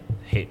delayed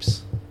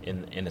heaps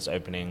in its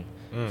opening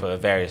for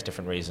various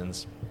different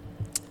reasons.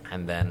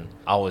 And then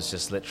I was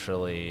just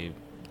literally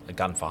a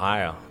gun for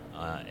hire.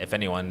 If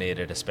anyone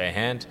needed a spare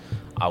hand,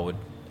 I would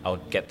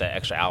get the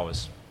extra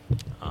hours.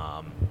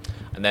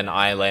 And then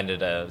I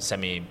landed a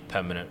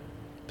semi-permanent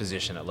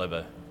position at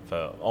Lobo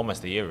for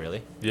almost a year,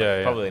 really.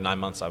 Probably 9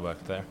 months I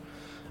worked there.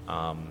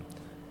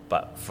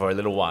 But for a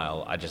little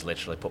while, I just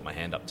literally put my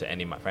hand up to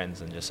any of my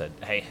friends and just said,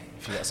 "Hey,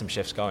 if you got some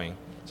shifts going."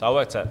 So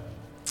I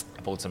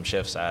pulled some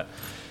shifts at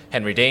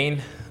Henry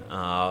Dean.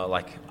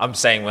 Like I'm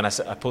saying, when I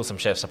pulled some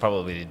shifts, I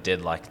probably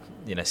did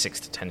 6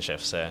 to 10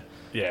 shifts. So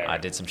I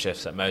did some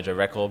shifts at Mojo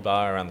Record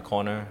Bar around the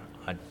corner.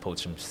 I pulled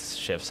some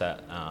shifts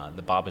at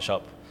the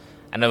barbershop.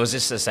 And it was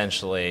just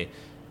essentially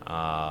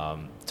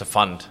to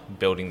fund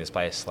building this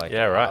place. Like,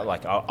 yeah,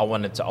 right. I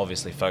wanted to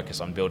obviously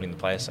focus on building the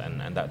place,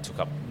 and that took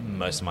up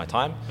most of my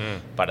time.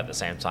 But at the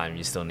same time,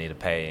 you still need to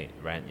pay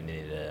rent. You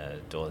need to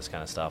do all this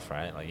kind of stuff,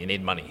 right? Like, you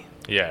need money.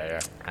 Yeah.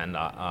 And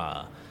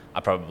I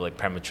probably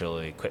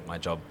prematurely quit my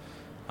job,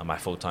 my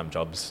full-time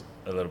jobs,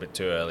 a little bit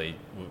too early,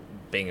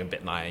 being a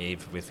bit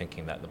naive with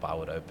thinking that the bar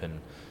would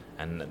open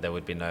and there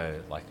would be no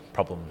like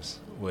problems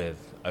with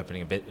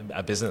opening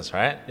a business,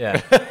 right? Yeah.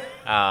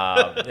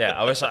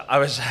 I wish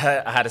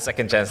I had a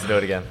second chance to do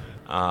it again.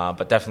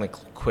 But definitely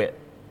quit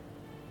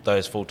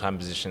those full-time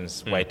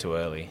positions way too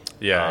early.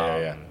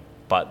 Yeah.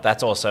 But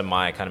that's also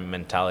my kind of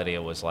mentality.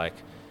 It was like,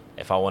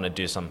 if I want to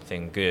do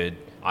something good,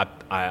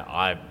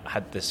 I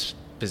had this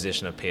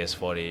position of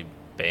PS40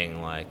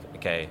 being like,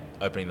 okay,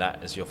 opening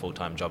that as your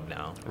full-time job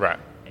now. Right.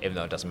 Even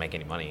though it doesn't make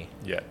any money.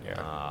 Yeah.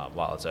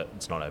 While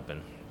it's not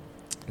open.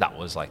 That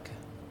was like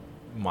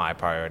my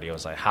priority. I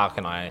was like, how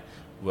can I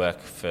work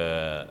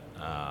for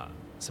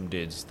some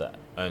dudes that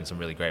own some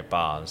really great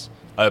bars,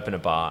 open a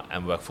bar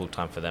and work full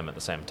time for them at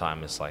the same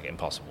time? Is like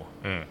impossible.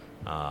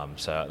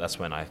 So that's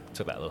when I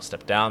took that little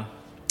step down.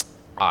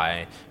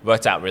 I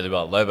worked out really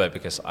well at Lobo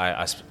because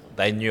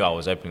they knew I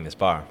was opening this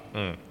bar,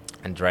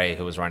 and Dre,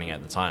 who was running it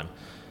at the time,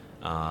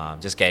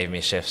 just gave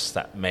me shifts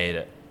that made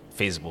it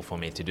feasible for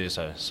me to do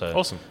so. So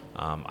awesome.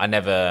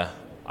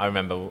 I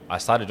remember I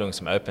started doing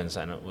some opens,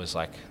 and it was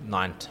like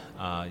 9.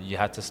 You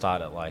had to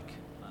start at like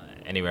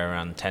anywhere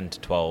around 10 to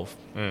 12.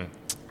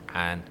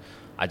 And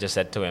I just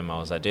said to him, I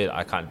was like, dude,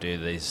 I can't do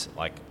these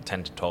like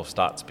 10 to 12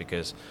 starts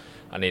because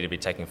I need to be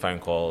taking phone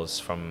calls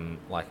from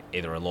like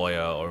either a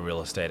lawyer or a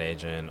real estate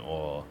agent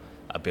or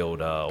a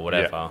builder or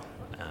whatever.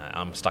 Yeah.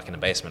 I'm stuck in the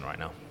basement right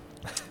now.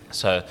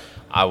 So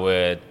I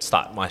would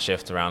start my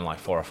shift around like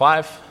 4 or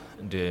 5,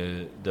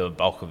 do the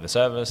bulk of the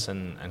service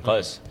and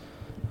close.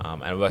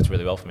 And it worked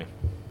really well for me.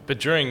 But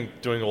during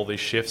doing all these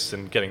shifts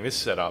and getting this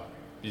set up,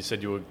 you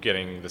said you were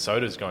getting the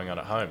sodas going on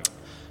at home.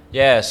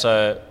 Yeah,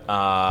 so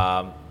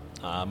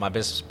my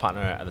business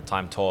partner at the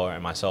time, Tor,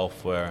 and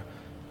myself were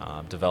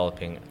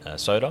developing a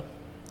soda,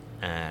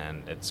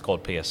 and it's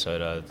called PS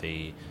Soda.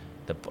 The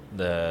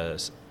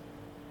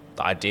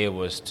idea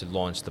was to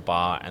launch the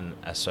bar and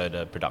a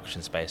soda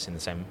production space in the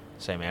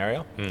same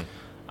area.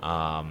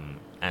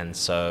 And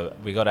so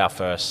we got our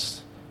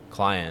first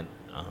client,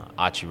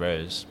 Archie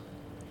Rose,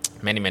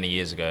 many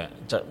years ago.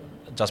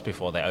 Just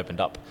before they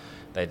opened up,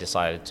 they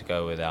decided to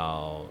go with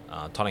our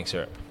tonic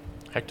syrup.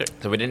 Hectic.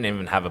 So we didn't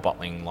even have a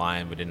bottling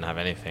line. We didn't have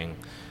anything,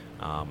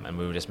 and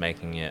we were just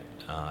making it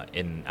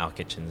in our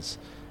kitchens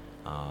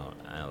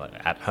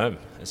at home,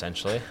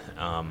 essentially.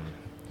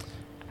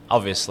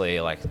 Obviously,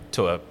 like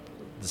to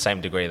the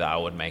same degree that I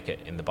would make it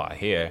in the bar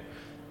here,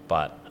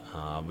 but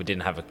we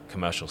didn't have a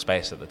commercial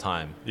space at the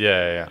time.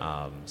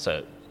 Yeah.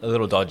 So a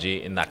little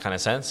dodgy in that kind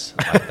of sense,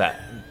 like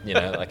that,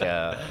 like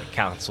a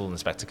council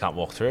inspector can't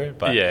walk through.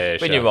 But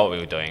we knew what we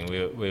were doing.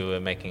 We were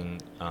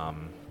making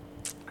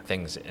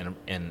things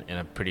in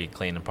a pretty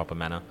clean and proper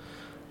manner.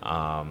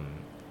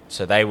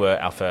 So they were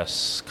our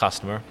first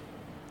customer,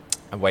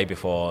 way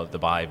before the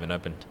bar even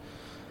opened.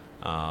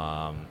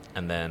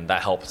 And then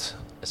that helped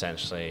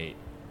essentially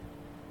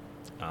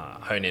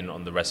hone in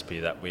on the recipe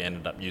that we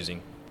ended up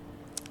using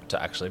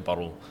to actually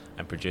bottle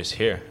and produce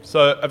here.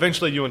 So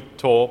eventually you and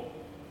Tor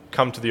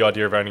come to the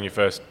idea of owning your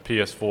first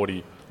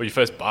PS40 or your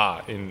first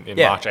bar in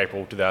March,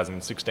 April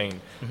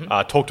 2016.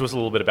 Talk to us a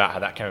little bit about how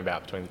that came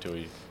about between the two of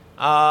you.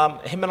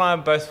 Him and I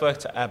both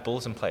worked at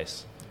Bulletin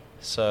Place.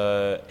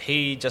 So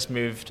he just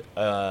moved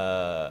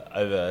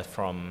over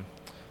from,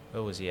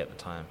 where was he at the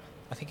time?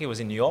 I think he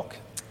was in New York.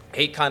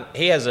 He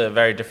has a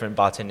very different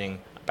bartending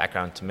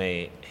background to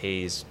me.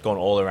 He's gone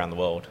all around the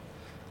world,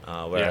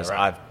 whereas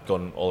I've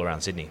gone all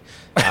around Sydney.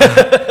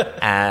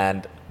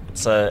 And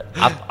so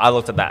I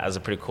looked at that as a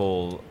pretty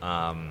cool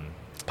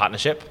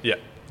partnership. Yeah,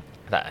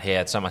 that he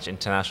had so much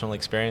international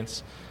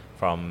experience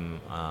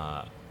from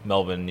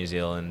Melbourne, New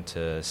Zealand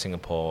to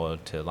Singapore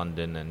to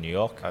London and New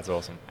York. That's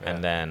awesome. Yeah.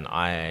 And then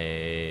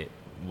I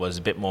was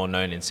a bit more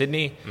known in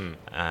Sydney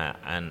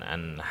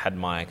and had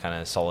my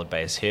kind of solid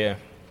base here.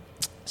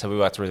 So we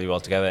worked really well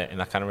together in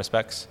that kind of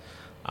respects.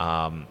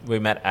 We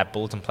met at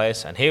Bulletin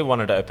Place, and he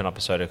wanted to open up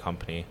a soda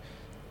company,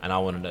 and I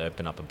wanted to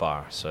open up a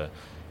bar. So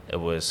it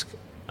was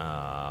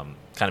kind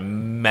of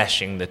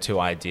meshing the two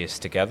ideas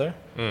together.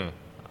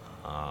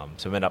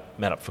 So we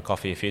met up for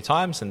coffee a few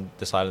times and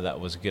decided that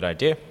was a good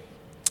idea.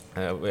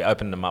 We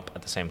opened them up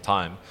at the same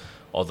time,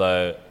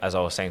 although, as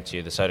I was saying to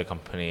you, the soda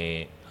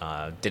company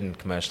didn't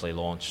commercially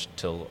launch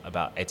till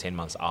about 18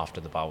 months after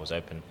the bar was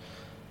open.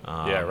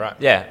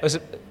 Yeah, it was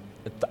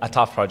a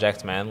tough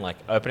project, man. Like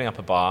opening up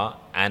a bar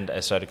and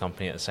a soda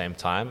company at the same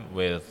time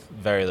with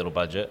very little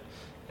budget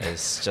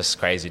is just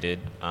crazy, dude.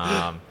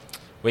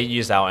 We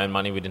used our own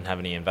money. We didn't have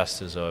any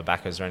investors or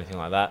backers or anything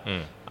like that.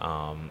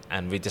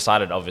 And we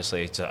decided,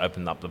 obviously, to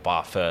open up the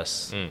bar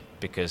first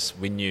because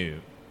we knew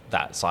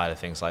that side of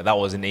things. Like that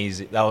was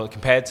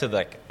compared to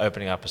like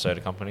opening up a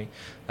soda company,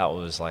 that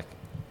was like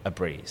a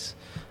breeze.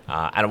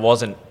 And it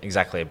wasn't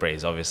exactly a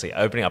breeze, obviously.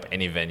 Opening up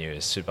any venue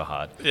is super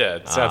hard. Yeah,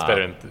 it sounds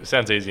better. It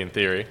sounds easy in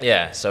theory.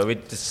 Yeah, so we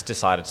just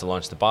decided to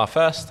launch the bar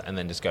first and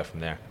then just go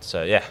from there.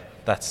 So yeah,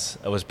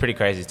 it was a pretty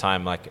crazy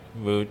time. Like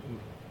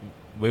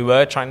we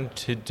were trying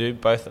to do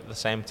both at the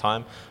same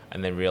time,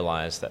 and then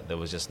realized that there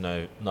was just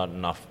not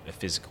enough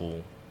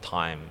physical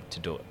time to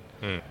do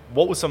it.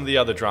 What were some of the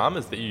other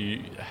dramas that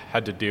you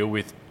had to deal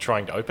with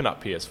trying to open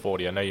up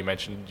PS40? I know you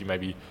mentioned you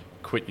maybe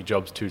quit your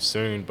jobs too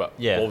soon, but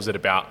what was it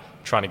about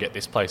trying to get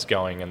this place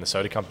going and the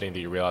soda company that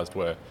you realised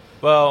were?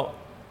 Well,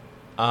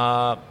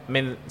 I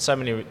mean, so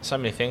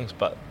many things,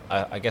 but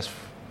I guess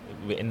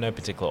in no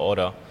particular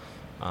order.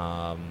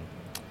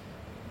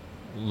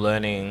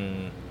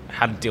 Learning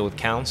how to deal with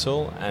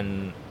council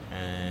and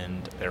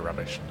They're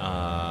rubbish.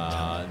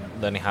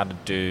 Learning how to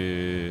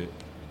do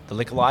the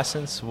liquor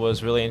license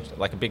was really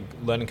like a big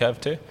learning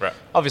curve too. Right.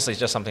 Obviously, it's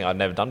just something I'd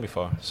never done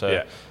before.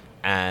 So,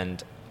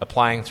 and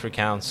applying through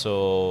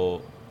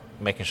council,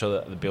 making sure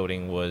that the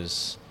building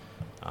was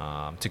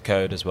to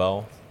code as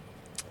well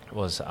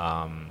was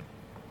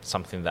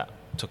something that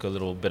took a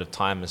little bit of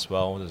time as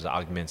well. There's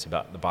arguments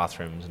about the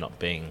bathrooms not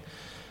being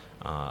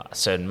a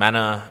certain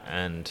manner,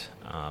 and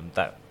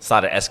that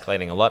started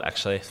escalating a lot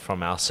actually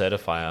from our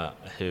certifier,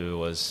 who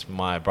was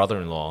my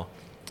brother-in-law.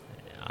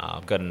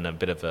 I've gotten a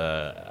bit of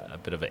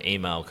an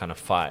email kind of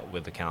fight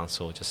with the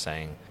council, just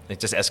saying it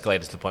just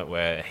escalated to the point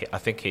where I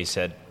think he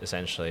said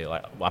essentially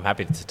like, well, I'm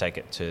happy to take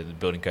it to the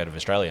Building Code of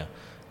Australia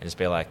and just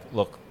be like,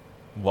 look,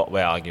 what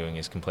we're arguing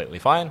is completely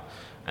fine.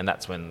 And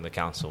that's when the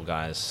council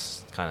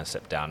guys kind of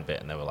stepped down a bit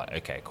and they were like,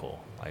 okay, cool,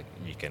 like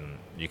you can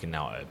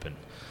now open.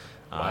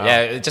 Wow.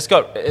 Yeah, it just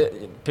got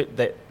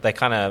they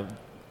kind of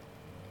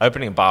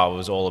opening a bar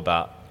was all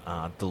about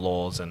the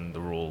laws and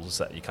the rules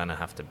that you kind of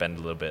have to bend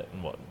a little bit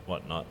and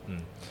whatnot.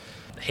 And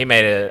he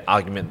made an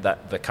argument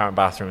that the current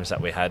bathrooms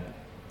that we had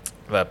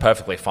were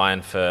perfectly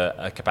fine for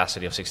a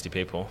capacity of 60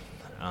 people.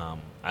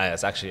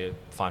 It's actually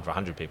fine for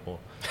 100 people.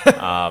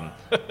 But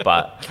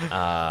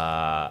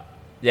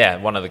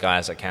one of the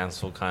guys at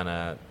council kind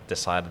of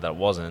decided that it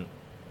wasn't,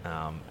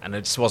 and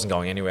it just wasn't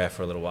going anywhere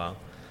for a little while.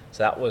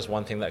 So that was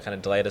one thing that kind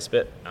of delayed us a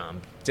bit.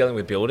 Dealing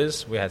with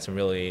builders, we had some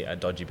really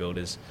dodgy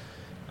builders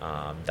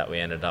that we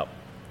ended up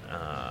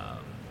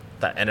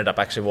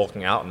actually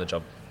walking out on the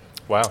job.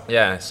 Wow.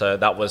 Yeah, so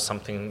that was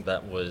something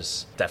that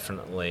was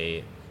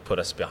definitely put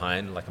us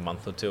behind like a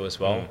month or two as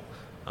well.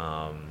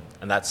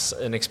 And that's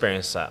an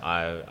experience that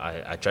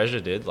I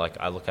treasured. Like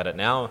I look at it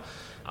now,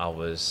 I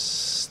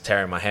was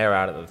tearing my hair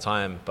out at the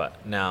time,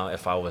 but now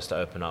if I was to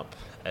open up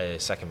a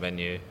second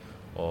venue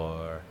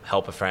or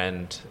help a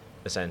friend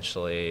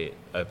essentially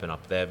open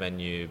up their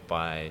venue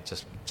by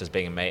just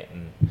being a mate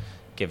and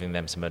giving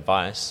them some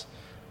advice,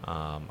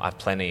 I have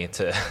plenty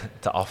to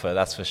offer,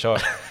 that's for sure.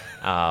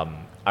 I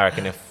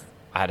reckon if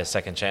I had a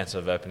second chance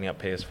of opening up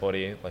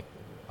PS40, like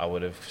I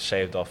would have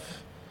shaved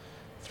off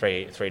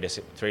three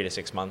to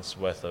 6 months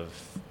worth of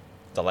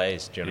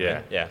delays. Do you know what I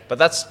mean? Yeah. But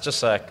that's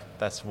just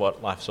that's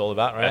what life's all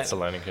about, right? That's a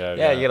learning curve.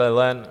 Yeah, you gotta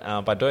learn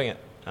by doing it.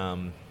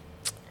 And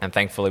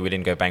thankfully we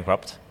didn't go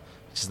bankrupt,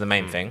 which is the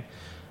main thing.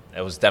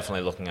 It was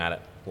definitely looking at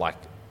it like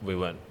we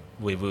would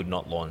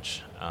not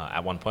launch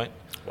at one point.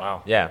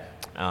 Wow. Yeah.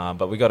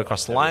 But we got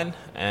across the line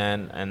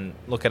and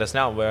look at us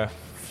now. We're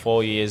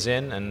 4 years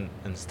in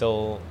and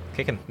still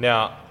kicking.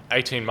 Now,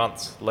 18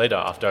 months later,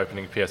 after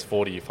opening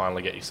PS40, you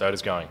finally get your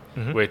sodas going,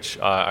 which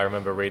I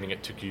remember reading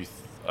it took you,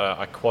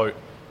 I quote,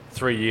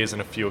 3 years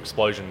and a few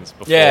explosions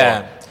before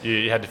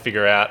you had to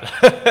figure out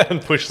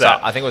and push that.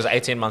 So I think it was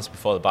 18 months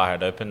before the bar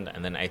had opened,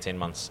 and then 18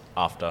 months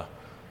after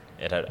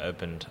it had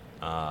opened.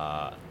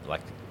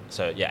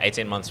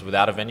 18 months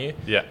without a venue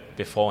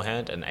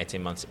beforehand, and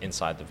 18 months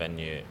inside the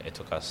venue. It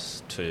took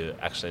us to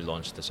actually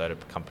launch the soda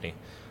company.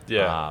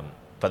 Yeah.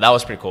 But that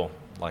was pretty cool.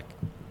 Like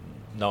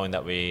knowing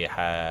that we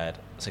had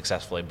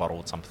successfully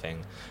bottled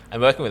something,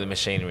 and working with the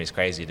machinery is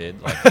crazy,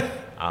 dude. Like,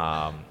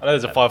 I know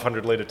there's a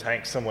 500 litre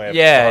tank somewhere.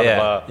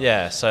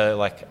 Yeah. So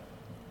like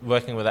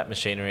working with that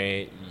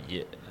machinery,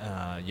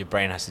 your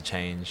brain has to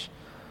change.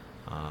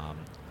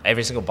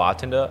 Every single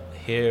bartender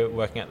here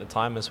working at the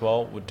time as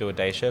well would do a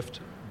day shift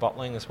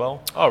bottling as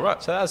well. Oh,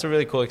 right. So that was a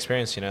really cool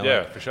experience, you know. Yeah,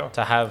 like, for sure.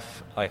 To have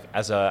like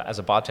as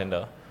a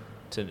bartender,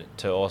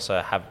 to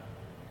also have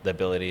the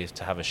ability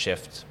to have a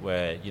shift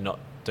where you're not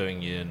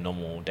doing your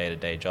normal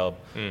day-to-day job,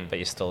 but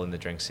you're still in the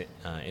drinks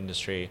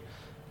industry.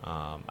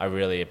 I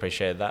really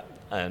appreciated that.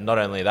 Not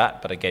only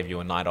that, but it gave you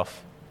a night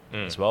off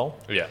as well.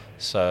 Yeah.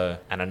 So,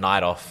 and a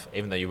night off,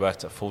 even though you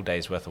worked a full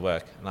day's worth of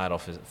work, a night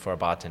off for a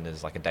bartender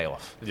is like a day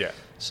off. Yeah.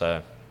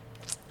 So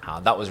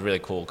that was really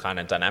cool kind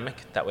of dynamic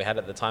that we had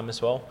at the time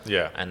as well.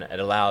 Yeah. And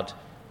it allowed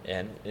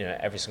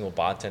every single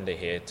bartender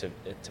here to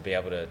be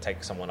able to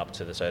take someone up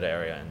to the soda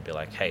area and be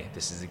like, hey,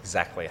 this is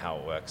exactly how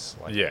it works.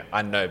 Like,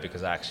 I know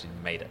because I actually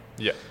made it.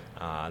 Yeah.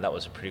 That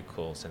was a pretty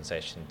cool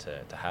sensation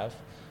to have.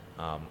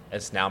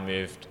 It's now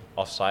moved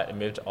offsite. It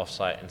moved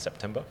offsite in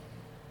September.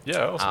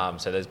 Yeah, awesome.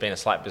 So there's been a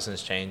slight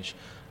business change.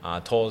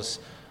 Tours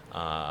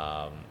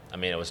I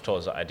mean, it was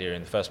Tor's idea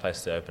in the first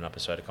place to open up a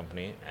soda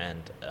company,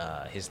 and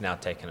he's now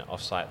taken it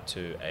off-site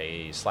to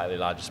a slightly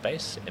larger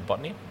space in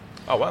Botany.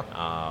 Oh,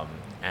 wow.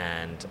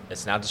 And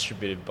it's now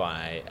distributed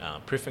by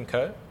Proof &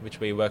 Co., which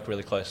we work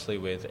really closely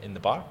with in the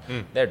bar.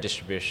 They're a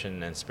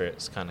distribution and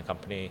spirits kind of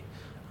company.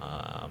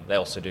 They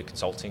also do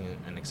consulting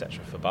and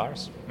etc. for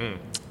bars.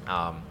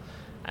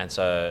 And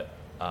so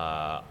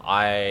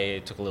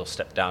I took a little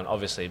step down.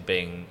 Obviously,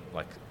 being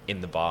like in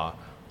the bar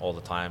all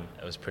the time,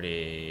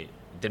 it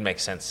didn't make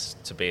sense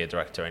to be a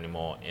director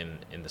anymore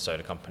in the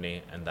soda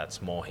company, and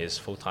that's more his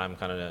full-time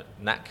kind of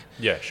knack.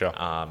 Yeah, sure.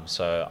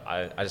 So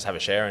I just have a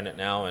share in it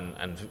now,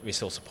 and we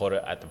still support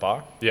it at the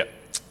bar. Yeah.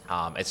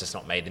 It's just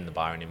not made in the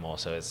bar anymore,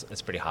 so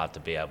it's pretty hard to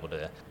be able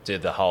to do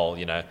the whole,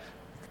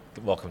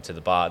 welcome to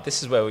the bar.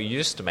 This is where we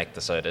used to make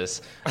the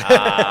sodas. So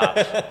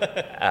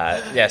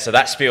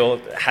that spiel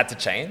had to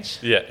change.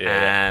 Yeah.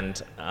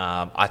 And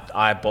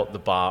I bought the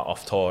bar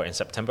off Tor in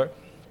September,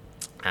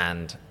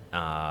 and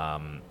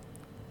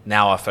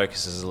now our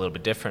focus is a little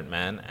bit different,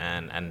 man.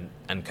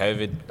 And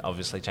COVID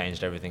obviously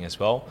changed everything as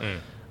well.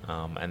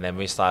 And then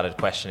we started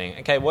questioning,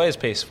 okay, where's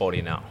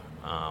PS40 now?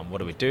 What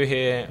do we do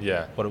here?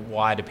 Yeah.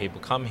 Why do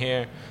people come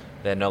here?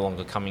 They're no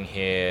longer coming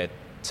here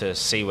to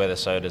see where the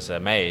sodas are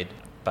made.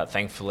 But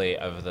thankfully,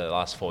 over the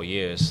last 4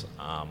 years,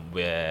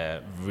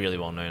 we're really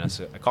well known as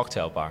a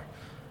cocktail bar,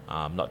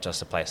 not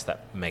just a place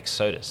that makes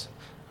sodas.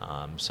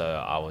 So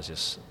I was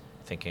just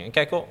thinking,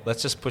 okay, cool,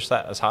 let's just push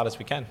that as hard as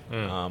we can,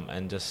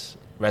 and just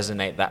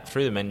resonate that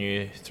through the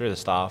menu, through the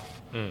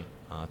staff,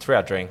 through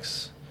our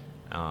drinks,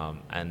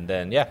 and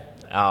then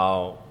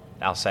our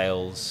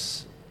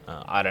sales.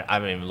 I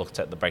haven't even looked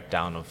at the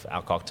breakdown of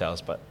our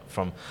cocktails, but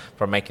from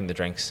making the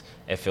drinks,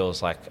 it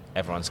feels like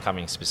everyone's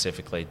coming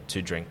specifically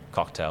to drink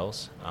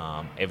cocktails.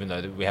 Even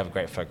though we have a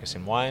great focus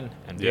in wine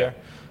and beer,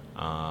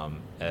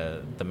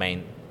 the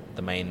main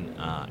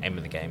aim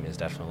of the game is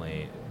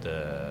definitely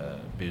the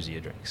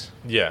boozier drinks.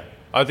 Yeah,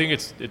 I think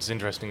it's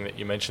interesting that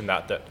you mentioned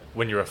that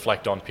when you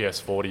reflect on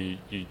PS40,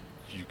 you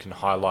can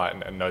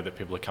highlight and know that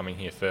people are coming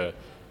here for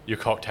your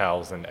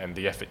cocktails and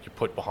the effort you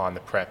put behind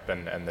the prep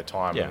and the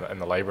time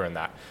and the labour in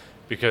that.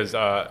 Because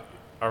I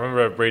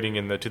remember reading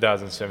in the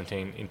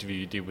 2017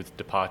 interview you did with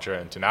Departure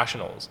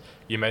Internationals,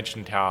 you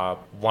mentioned how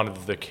one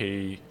of the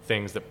key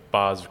things that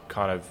bars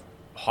kind of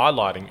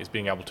highlighting is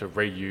being able to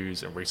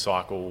reuse and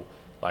recycle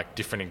like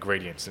different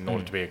ingredients in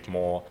order to be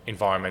more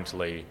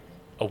environmentally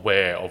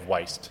aware of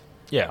waste.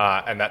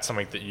 Yeah. And that's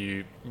something that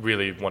you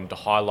really wanted to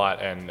highlight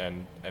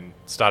and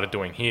started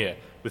doing here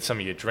with some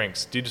of your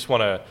drinks. Do you just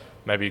want to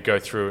maybe go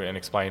through and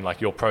explain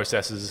like your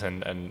processes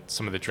and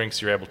some of the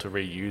drinks you're able to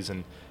reuse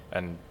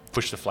and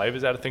push the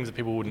flavors out of things that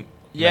people wouldn't?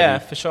 Yeah,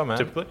 for sure, man.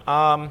 Typically,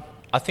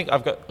 I think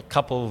I've got a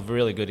couple of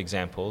really good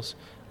examples.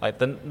 Like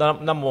the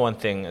number one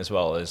thing as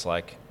well is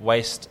like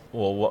waste,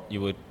 or what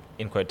you would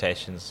in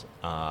quotations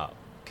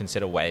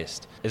consider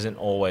waste, isn't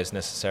always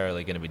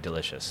necessarily going to be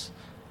delicious.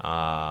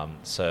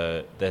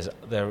 So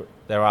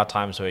there are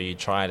times where you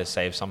try to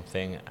save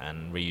something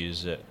and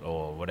reuse it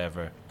or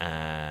whatever,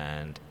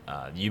 and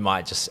you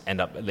might just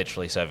end up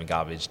literally serving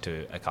garbage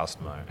to a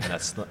customer, and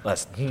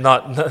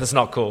that's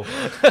not cool.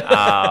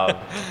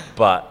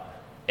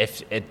 But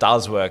if it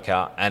does work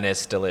out and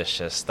it's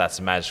delicious, that's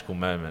a magical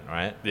moment,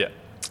 right? Yeah.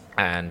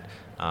 And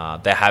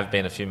there have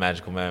been a few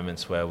magical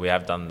moments where we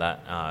have done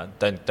that.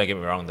 Don't get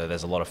me wrong, though.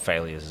 There's a lot of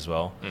failures as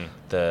well.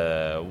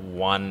 The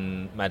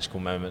one magical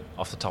moment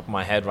off the top of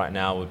my head right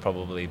now would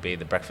probably be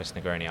the breakfast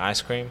Negroni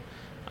ice cream.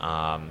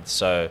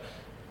 So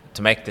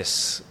to make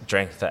this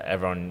drink that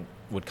everyone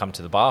would come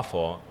to the bar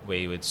for,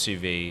 we would sous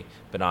vide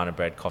banana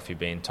bread, coffee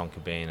bean,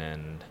 tonka bean,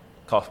 and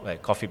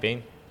coffee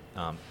bean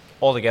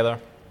all together,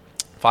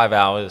 5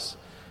 hours,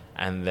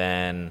 and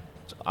then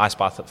ice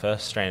bath it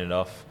first, strain it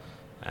off,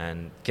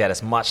 and get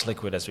as much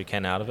liquid as we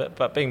can out of it.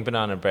 But being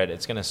banana bread,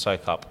 it's going to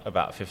soak up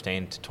about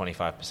 15 to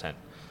 25%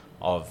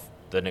 of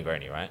the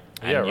Negroni, right?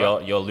 And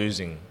you're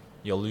losing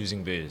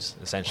booze,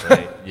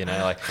 essentially.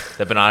 Like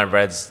the banana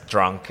bread's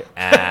drunk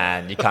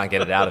and you can't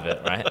get it out of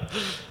it, right?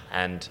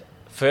 And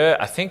for,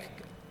 I think,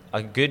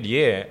 a good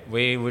year,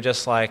 we were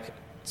just like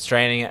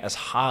straining it as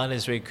hard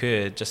as we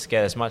could just to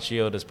get as much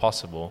yield as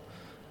possible.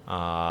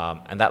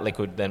 And that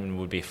liquid then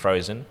would be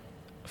frozen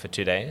for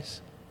 2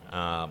 days.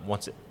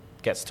 Once it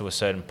gets to a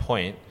certain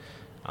point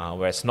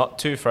where it's not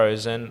too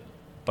frozen,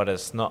 but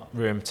it's not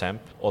room temp,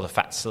 all the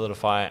fats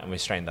solidify, and we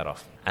strain that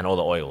off, and all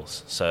the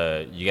oils.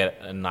 So you get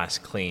a nice,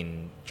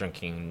 clean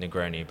drinking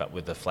Negroni, but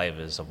with the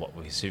flavors of what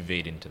we sous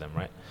vide into them,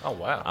 right? Oh,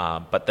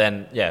 wow. But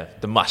then,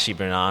 the mushy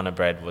banana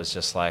bread was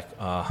just like,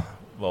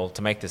 well,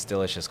 to make this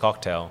delicious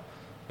cocktail,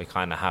 we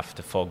kind of have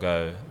to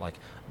forego like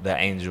the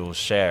angel's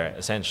share,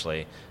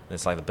 essentially.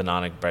 It's like the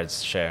banana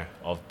bread's share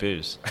of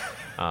booze.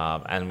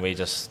 And we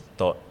just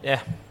thought,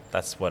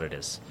 that's what it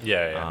is.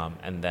 Yeah.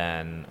 And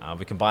then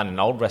we combined an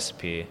old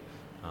recipe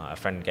a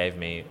friend gave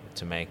me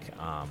to make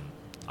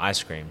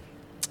ice cream.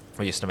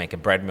 We used to make a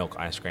bread milk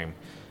ice cream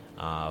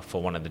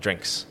for one of the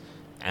drinks,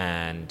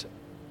 and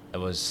it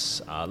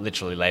was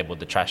literally labeled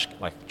the trash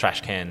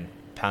can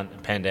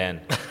Pandan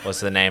was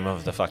the name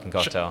of the fucking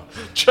cocktail.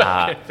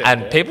 Trash Can Pandan.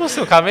 And people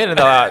still come in and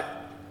they're like,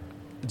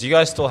 do you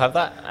guys still have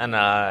that? And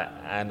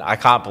I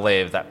can't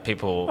believe that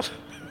people,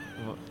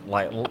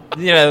 like,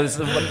 you know, there's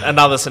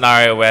another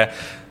scenario where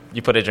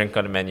you put a drink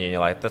on a menu and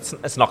you're like,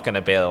 it's not going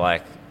to be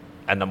like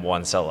a number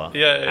one seller.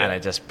 Yeah. And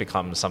it just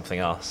becomes something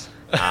else.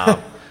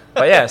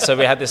 But yeah, so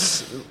we had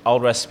this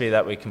old recipe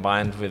that we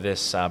combined with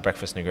this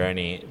breakfast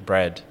Negroni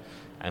bread,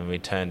 and we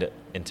turned it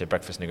into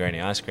breakfast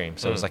Negroni ice cream.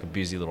 So it was like a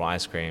boozy little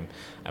ice cream,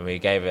 and we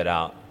gave it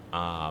out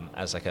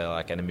as like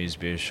an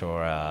amuse-bouche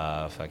or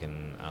a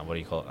fucking what do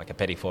you call it, like a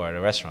petit four at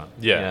a restaurant.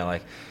 Yeah. You know,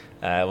 like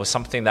it was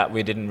something that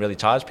we didn't really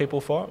charge people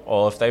for,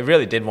 or if they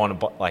really did want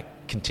to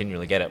like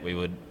continually get it, we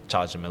would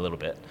charge them a little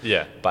bit.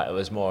 Yeah. But it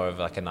was more of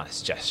like a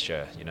nice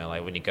gesture. You know,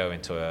 like when you go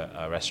into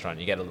a restaurant,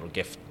 you get a little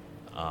gift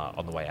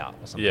on the way out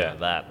or something like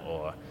that,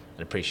 or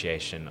an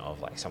appreciation of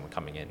like someone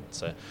coming in.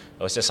 So it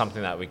was just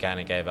something that we kind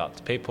of gave out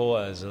to people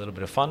as a little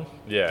bit of fun.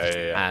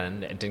 Yeah.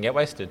 And it didn't get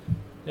wasted.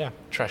 Yeah.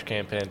 Trash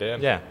Can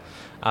Pandan. Yeah.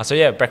 So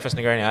yeah, breakfast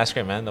Negroni ice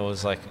cream, man. That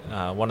was like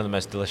one of the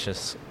most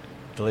delicious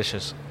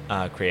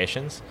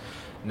creations.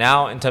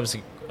 Now, in terms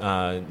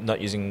of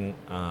not using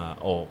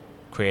or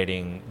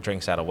creating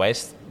drinks out of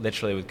waste,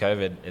 literally with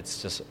COVID,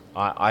 it's just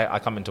I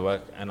come into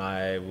work and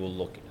I will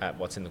look at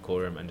what's in the cool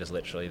room and just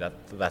literally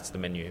that's the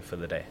menu for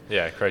the day.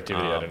 Yeah,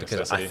 creativity out of because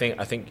necessity.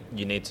 I think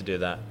you need to do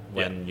that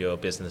when your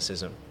business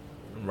isn't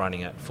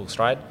running at full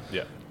stride.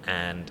 Yeah.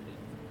 And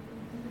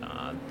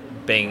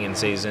being in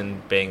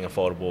season, being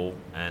affordable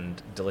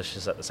and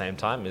delicious at the same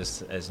time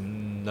has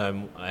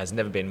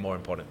never been more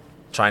important.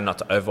 Trying not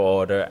to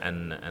overorder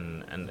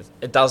and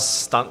it does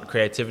stunt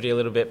creativity a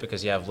little bit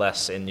because you have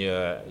less in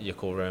your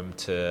cool room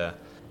to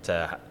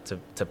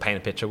paint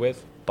a picture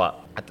with, but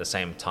at the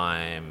same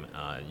time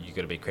you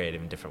got to be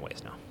creative in different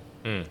ways now.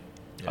 Yeah.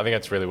 I think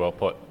that's really well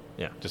put.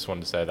 Yeah, just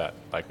wanted to say that,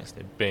 like, yes,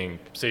 being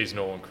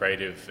seasonal and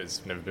creative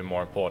has never been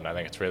more important. I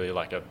think it's really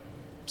like a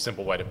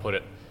simple way to put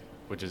it,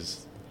 which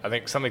is I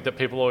think something that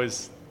people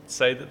always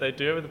say that they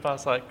do over the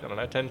past, like, I don't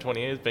know, 10, 20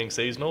 years, being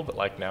seasonal, but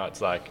like now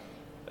it's like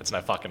it's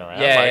no fucking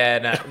around.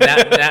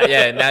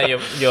 Now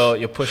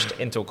you're pushed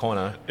into a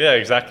corner. Yeah,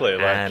 exactly.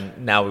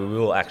 And now we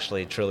will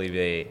actually truly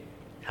be.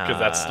 Because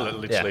that's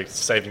literally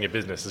saving your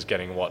business is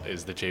getting what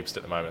is the cheapest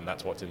at the moment.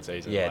 That's what's in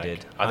season. Yeah, like,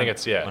 dude. I think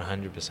it's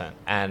 100%.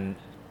 And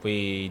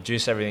we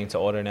juice everything to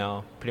order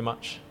now, pretty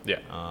much. Yeah.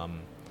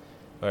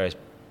 Whereas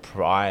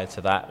prior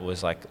to that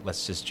was like,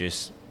 let's just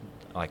juice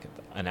like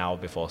an hour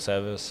before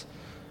service,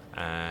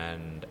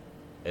 and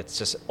it's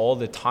just all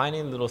the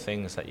tiny little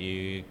things that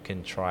you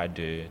can try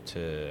do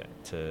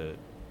to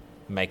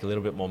make a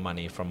little bit more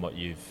money from what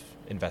you've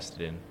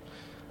invested in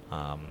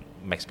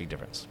makes a big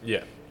difference.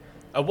 Yeah.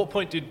 At what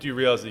point did you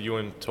realise that you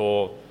and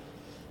Tor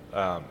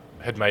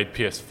had made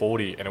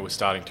PS40 and it was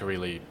starting to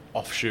really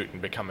offshoot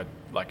and become a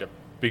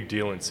big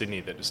deal in Sydney,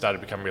 that it started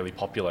to become really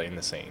popular in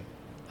the scene?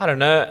 I don't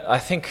know. I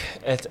think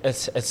it's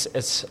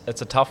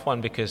a tough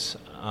one because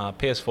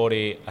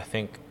PS40, I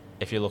think,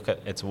 if you look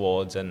at its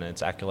awards and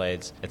its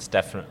accolades, it's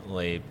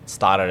definitely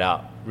started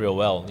out real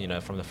well, you know,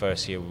 from the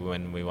first year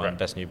when we won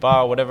Best New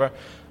Bar or whatever.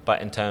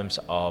 But in terms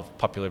of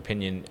popular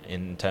opinion,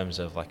 in terms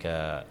of like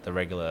the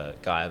regular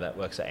guy that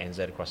works at ANZ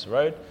across the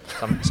road,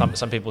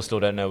 some people still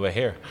don't know we're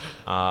here.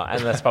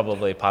 And that's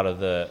probably part of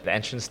the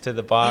entrance to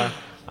the bar.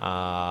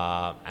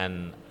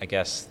 And I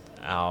guess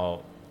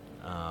our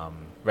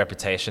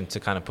reputation to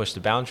kind of push the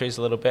boundaries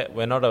a little bit.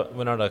 We're not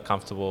a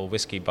comfortable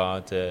whiskey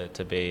bar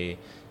to be,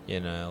 you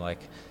know, like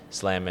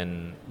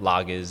slamming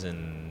lagers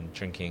and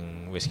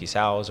drinking whiskey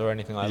sours or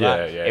anything like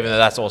that. Even though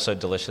that's also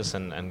delicious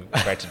and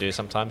great to do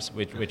sometimes.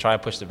 We try to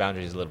push the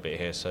boundaries a little bit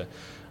here. So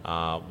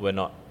we're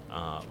not.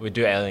 We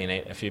do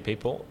alienate a few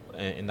people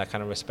in that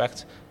kind of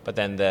respect. But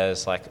then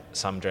there's like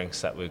some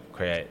drinks that we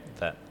create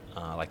that,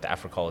 like the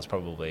Africol is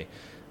probably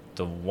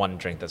the one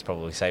drink that's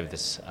probably saved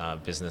this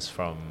business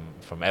from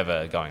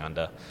ever going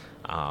under.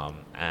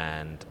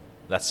 And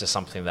that's just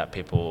something that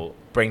people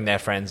bring their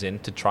friends in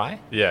to try.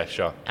 Yeah,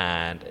 sure.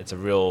 And it's a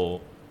real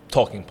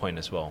talking point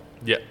as well.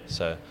 Yeah.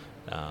 So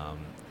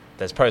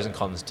there's pros and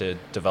cons to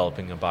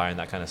developing a bar in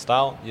that kind of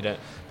style.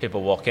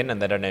 People walk in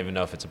and they don't even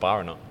know if it's a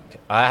bar or not.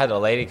 I had a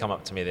lady come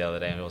up to me the other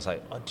day and it was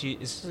like,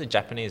 is this a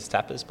Japanese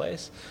tapas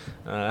place?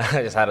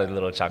 I just had a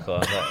little chuckle. I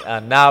was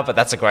like, no, but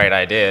that's a great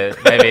idea.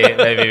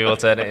 Maybe we'll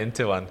turn it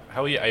into one.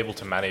 How are you able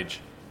to manage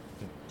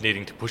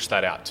needing to push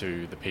that out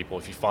to the people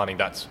if you're finding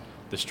that's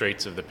the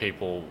streets of the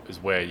people is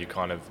where you're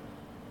kind of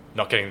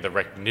not getting the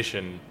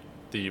recognition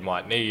that you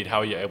might need?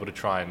 How are you able to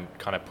try and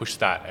kind of push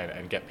that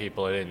and get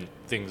people in?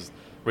 Things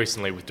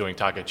recently with doing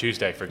Taco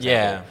Tuesday, for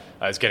example,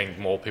 is getting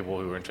more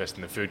people who are interested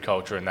in the food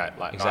culture and that,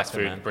 like,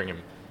 exactly, nice food, bring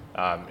them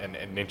and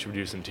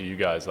introduce them to you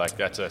guys. Like,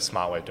 that's a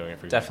smart way of doing it,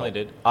 for example.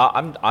 Definitely did.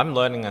 I'm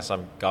learning as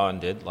I'm going,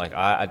 dude. Like,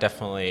 I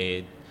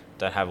definitely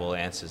don't have all the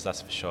answers,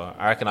 that's for sure.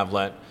 I reckon I've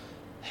learnt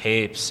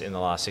heaps in the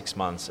last 6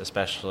 months,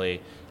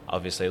 especially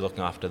obviously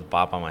looking after the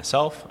bar by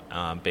myself,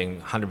 being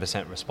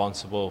 100%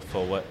 responsible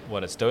for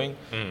what it's doing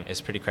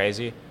is pretty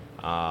crazy.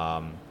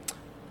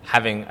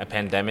 Having a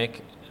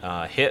pandemic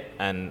hit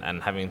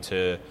and having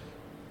to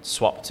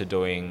swap to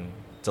doing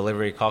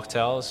delivery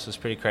cocktails was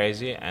pretty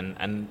crazy,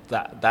 and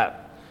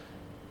that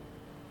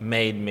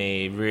made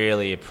me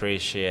really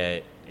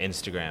appreciate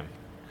Instagram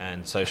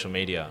and social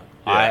media.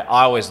 Yeah. I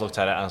always looked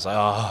at it and I was like,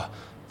 oh,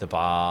 the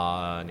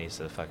bar needs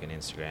the fucking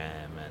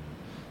Instagram, and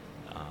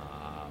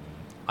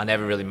I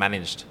never really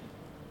managed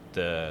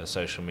the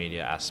social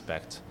media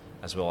aspect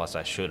as well as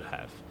I should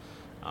have.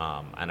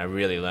 And I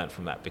really learned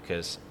from that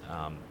because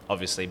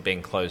obviously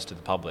being closed to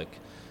the public,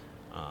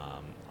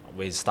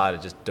 we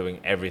started just doing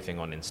everything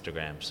on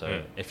Instagram.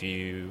 So if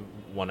you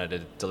wanted a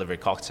delivery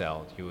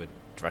cocktail, you would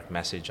direct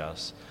message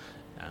us.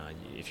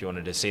 If you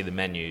wanted to see the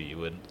menu, you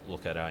would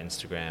look at our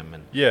Instagram.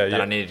 And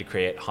then I needed to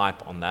create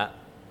hype on that.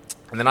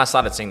 And then I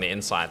started seeing the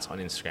insights on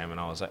Instagram, and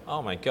I was like,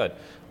 oh my God,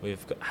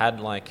 we've had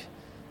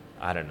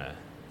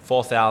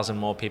 4,000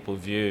 more people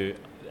view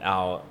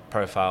our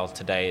profile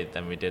today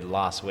than we did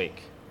last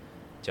week.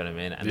 Do you know what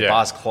I mean? And the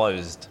bar's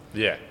closed.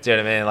 Yeah. Do you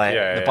know what I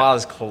mean? The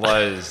bar's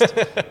closed.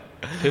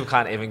 People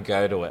can't even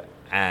go to it.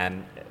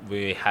 And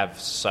we have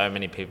so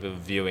many people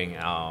viewing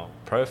our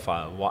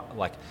profile.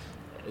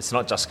 It's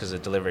not just because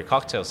of delivery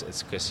cocktails.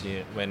 It's because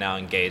we're now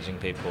engaging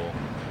people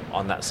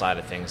on that side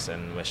of things,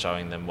 and we're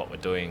showing them what we're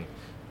doing.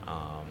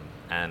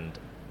 And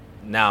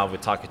now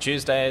with Taco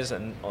Tuesdays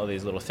and all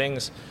these little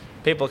things,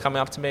 people are coming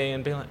up to me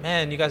and being like,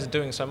 man, you guys are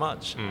doing so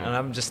much. And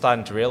I'm just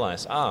starting to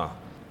realize,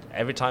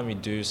 every time you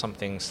do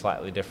something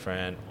slightly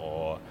different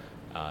or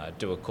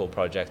do a cool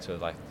project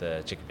with like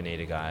the Chicken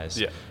Bonita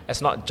guys,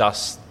 it's not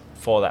just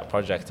for that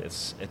project.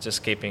 It's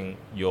just keeping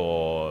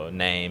your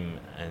name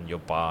and your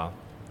bar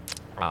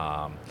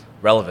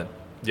relevant.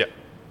 Yeah.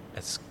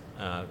 It's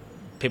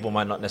people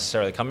might not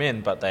necessarily come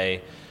in, but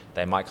they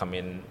might come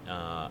in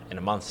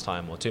a month's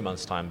time or 2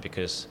 months' time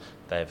because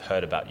they've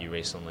heard about you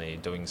recently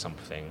doing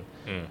something,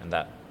 and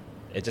that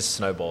it just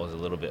snowballs a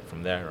little bit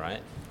from there,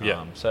 right?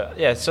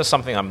 It's just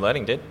something I'm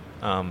learning, dude.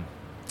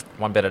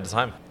 One bit at a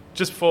time.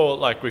 Just before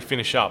we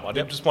finish up, I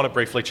did just want to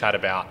briefly chat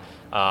about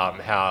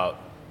how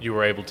you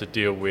were able to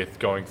deal with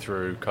going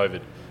through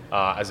COVID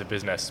as a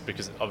business,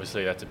 because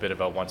obviously that's a bit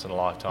of a once in a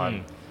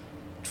lifetime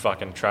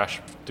fucking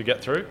trash to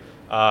get through.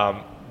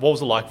 What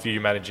was it like for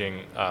you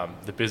managing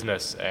the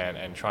business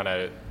and trying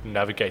to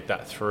navigate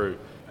that through,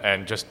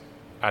 and just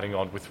adding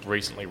on with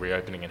recently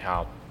reopening and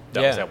how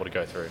that was able to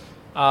go through?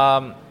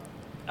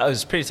 It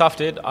was pretty tough,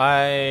 dude.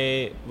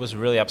 I was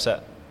really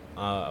upset.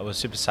 I was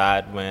super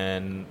sad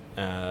when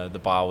the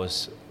bar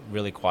was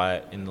really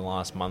quiet in the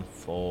last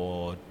month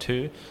or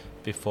two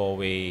before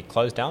we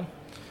closed down.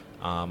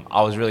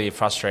 I was really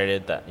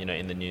frustrated that,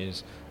 in the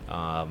news,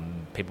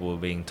 people were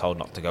being told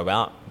not to go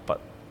out, but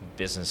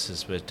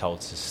businesses were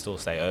told to still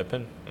stay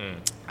open.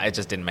 It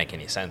just didn't make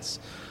any sense.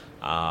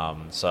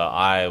 So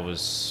I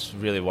was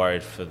really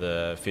worried for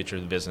the future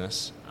of the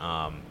business.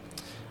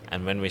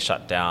 And when we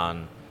shut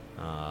down,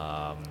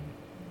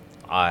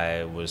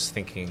 I was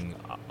thinking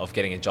of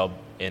getting a job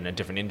in a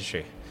different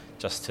industry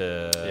just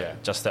to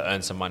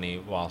earn some money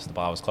whilst the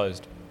bar was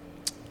closed.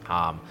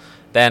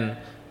 Then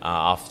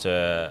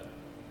after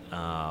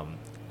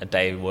a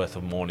day worth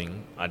of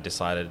mourning, I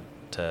decided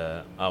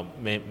to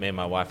me and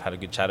my wife had a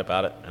good chat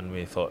about it, and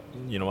we thought,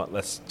 you know what,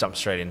 let's jump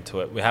straight into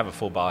it. We have a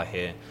full bar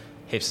here,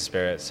 heaps of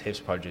spirits, heaps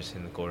of produce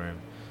in the cool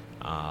room.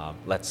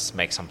 Let's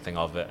make something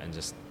of it and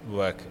just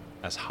work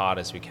as hard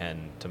as we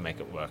can to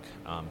make it work.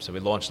 So we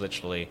launched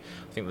literally,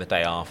 I think the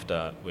day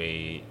after,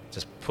 we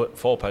just put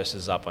 4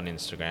 posters up on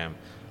Instagram.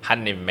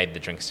 Hadn't even made the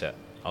drinks yet.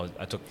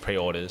 I took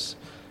pre-orders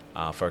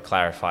for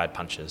Clarified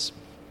Punches.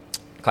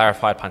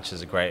 Clarified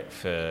Punches are great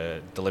for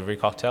delivery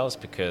cocktails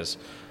because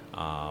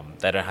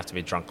they don't have to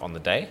be drunk on the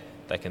day.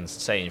 They can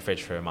stay in your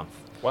fridge for a month.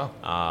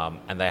 Wow.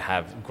 And they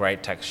have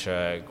great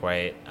texture,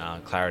 great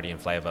clarity and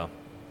flavor.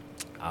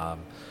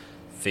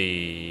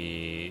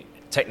 The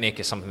technique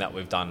is something that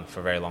we've done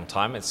for a very long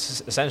time.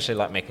 It's essentially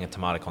like making a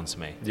tomato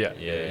consommé.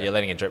 You're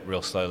letting it drip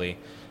real slowly,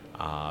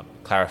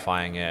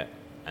 clarifying it,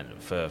 and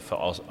for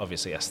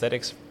obviously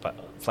aesthetics, but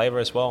flavor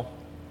as well.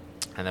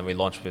 And then we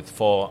launched with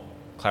 3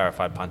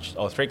 clarified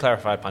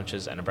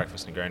punches and a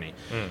breakfast Negroni.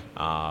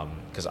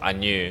 Because I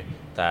knew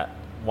that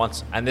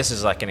once, and this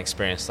is like an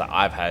experience that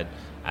I've had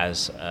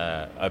as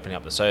opening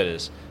up the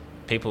sodas,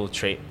 people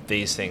treat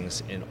these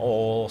things in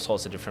all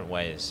sorts of different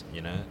ways,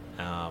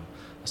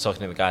 I was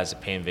talking to the guys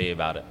at P&V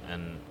about it,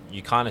 and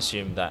you can't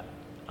assume that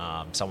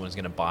someone's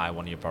going to buy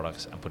one of your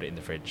products and put it in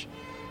the fridge.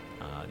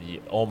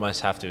 You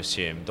almost have to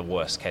assume the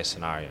worst case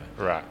scenario.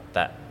 Right.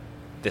 That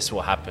this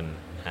will happen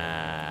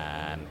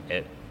and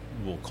it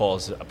will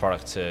cause a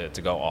product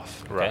to go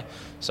off. Okay? Right.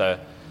 So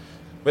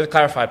with a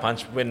Clarified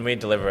Punch, when we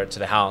deliver it to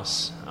the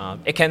house,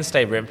 it can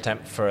stay room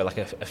temp for like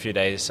a few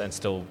days and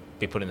still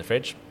be put in the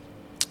fridge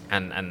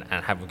and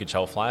have a good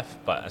shelf life.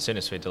 But as soon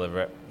as we deliver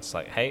it, it's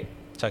like, hey,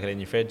 chuck it in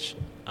your fridge.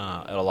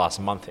 It'll last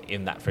a month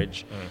in that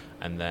fridge,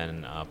 and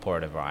then pour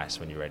it over ice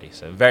when you're ready.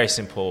 So a very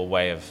simple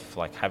way of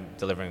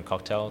delivering a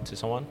cocktail to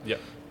someone. Yep.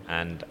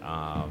 And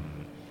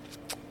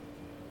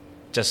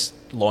just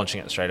launching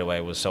it straight away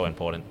was so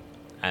important,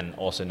 and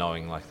also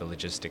knowing the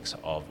logistics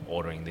of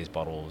ordering these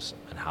bottles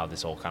and how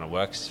this all kind of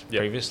works. Yep.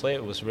 Previously,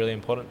 it was really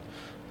important.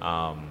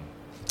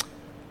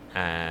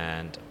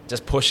 And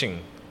just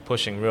pushing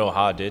real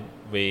hard, dude.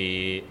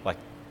 We like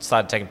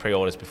started taking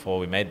pre-orders before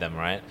we made them,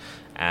 right?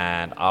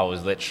 And I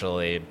was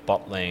literally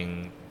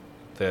bottling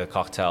the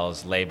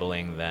cocktails,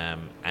 labeling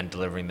them, and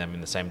delivering them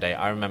in the same day.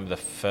 I remember the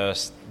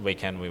first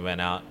weekend we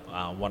went out,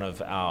 one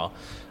of our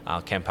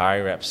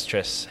Campari reps,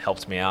 Tris,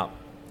 helped me out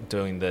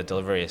doing the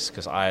deliveries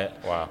because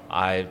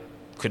I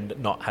could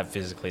not have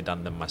physically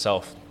done them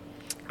myself.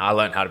 I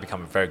learned how to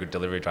become a very good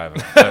delivery driver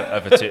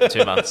over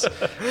 2 months,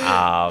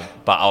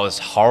 but I was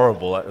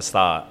horrible at the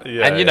start.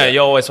 And you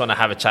always want to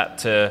have a chat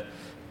to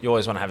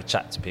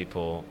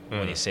people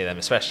when you see them,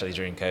 especially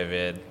during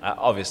COVID.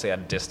 Obviously at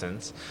a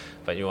distance,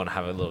 but you want to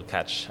have a little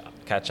catch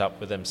up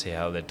with them, see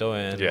how they're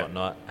doing,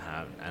 whatnot,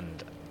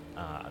 and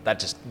that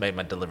just made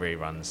my delivery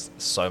runs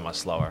so much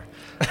slower.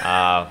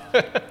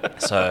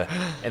 So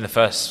in the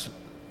first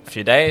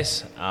few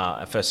days,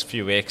 first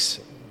few weeks,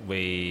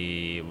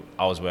 I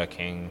was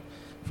working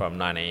from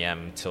 9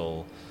 a.m.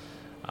 till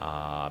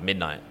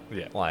midnight.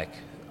 Yeah. Like,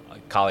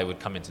 Carly would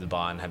come into the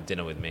bar and have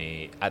dinner with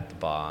me at the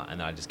bar,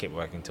 and I'd just keep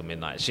working till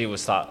midnight. She would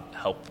start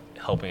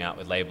helping out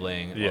with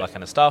labeling, all that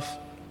kind of stuff,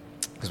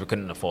 because we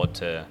couldn't afford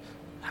to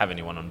have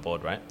anyone on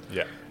board, right?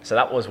 Yeah. So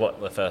that was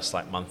what the first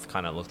month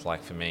kind of looked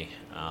like for me.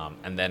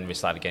 And then we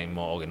started getting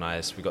more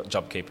organized. We got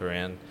JobKeeper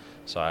in,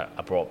 so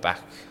I brought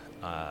back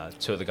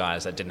 2 of the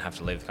guys that didn't have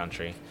to leave the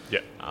country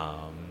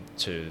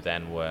to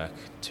then work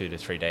 2 to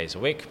 3 days a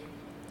week,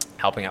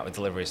 helping out with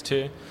deliveries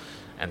too.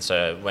 And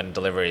so when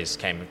deliveries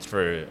came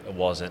through, it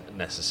wasn't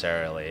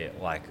necessarily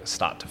like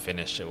start to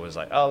finish. It was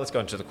like, oh, let's go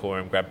into the cool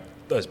room, grab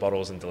those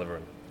bottles and deliver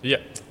them. Yeah.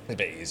 A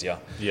bit easier.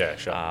 Yeah,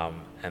 sure.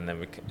 And then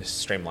we just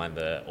streamlined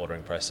the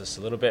ordering process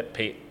a little bit.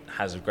 Pete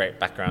has a great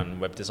background in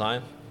web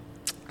design,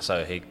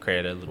 so he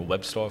created a little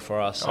web store for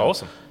us. Oh,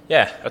 awesome.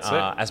 Yeah. That's it.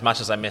 As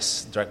much as I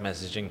miss direct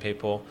messaging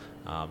people,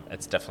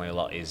 it's definitely a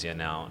lot easier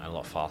now and a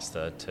lot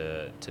faster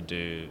to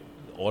do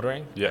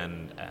ordering. Yeah.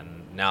 And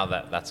now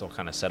that that's all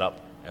kind of set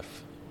up,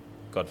 if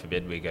God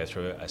forbid we go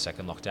through a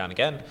second lockdown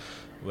again,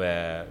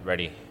 we're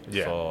ready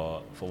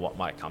for what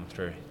might come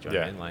through. Do you know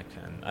what I mean?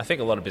 And I think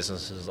a lot of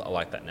businesses are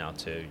like that now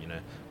too. You know,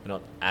 we're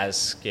not as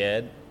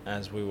scared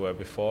as we were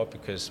before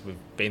because we've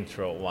been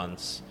through it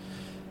once.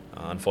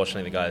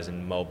 Unfortunately, the guys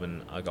in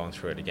Melbourne are going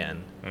through it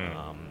again.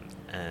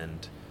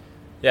 And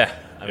I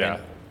mean,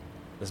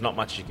 there's not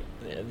much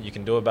you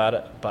can do about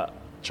it, but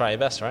try your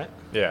best, right?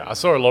 Yeah, I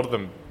saw a lot of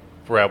them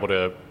were able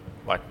to,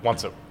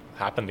 once it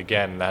happened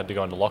again and they had to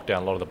go into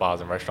lockdown, a lot of the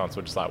bars and restaurants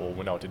were just like, well,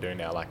 we know what to do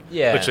now.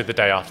 Literally the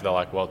day after, they're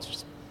like, well, it's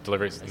just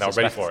deliveries. And they were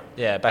ready for it.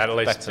 Yeah, back to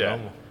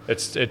normal.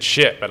 It's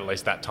shit, but at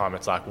least that time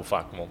it's like, well,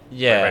 fuck, we're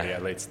ready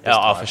at least this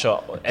time. For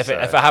sure. If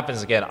it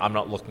happens again, I'm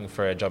not looking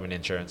for a job in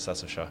insurance,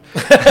 that's for sure.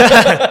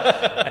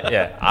 I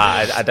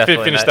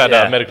definitely finished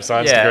that medical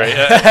science degree.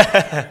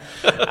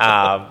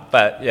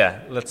 But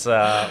let's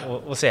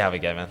we'll see how we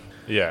go, man.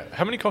 Yeah.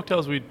 How many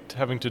cocktails were you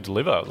having to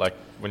deliver,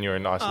 when you were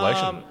in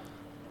isolation?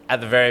 At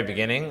the very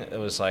beginning, it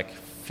was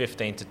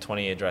 15 to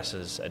 20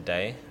 addresses a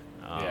day,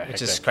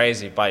 which is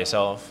crazy by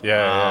yourself.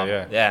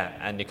 Yeah,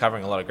 and you're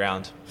covering a lot of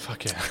ground.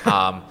 Fuck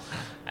yeah.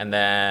 And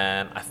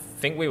then I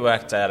think we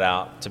worked that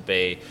out to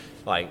be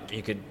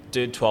you could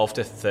do 12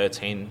 to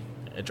 13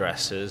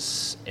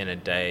 addresses in a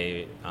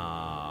day,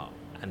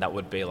 and that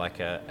would be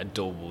a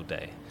doable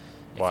day.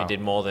 If you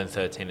did more than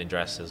 13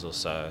 addresses or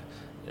so,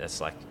 that's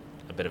a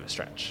bit of a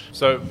stretch.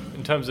 So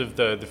in terms of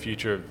the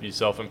future of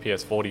yourself and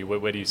PS40,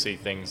 where do you see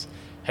things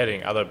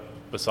heading, other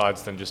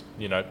besides than just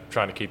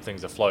trying to keep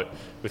things afloat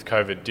with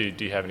COVID?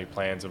 Do you have any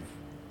plans of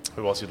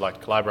who else you'd like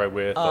to collaborate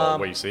with, or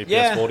where you see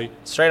PS40?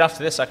 Straight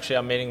after this, actually,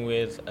 I'm meeting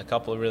with a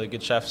couple of really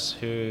good chefs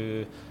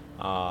who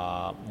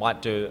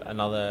might do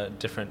another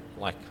different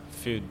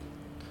food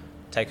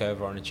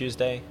takeover on a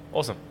Tuesday.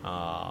 Awesome.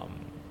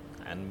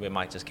 And we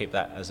might just keep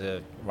that as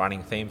a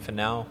running theme for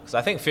now, because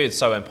I think food's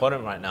so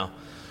important right now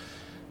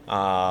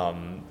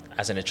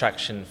as an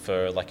attraction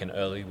for an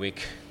early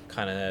week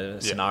kind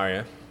of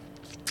scenario.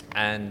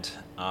 And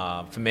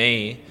for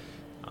me,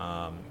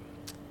 I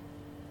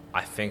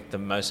think the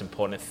most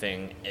important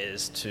thing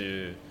is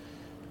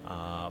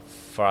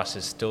for us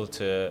is still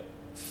to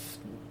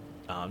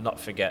not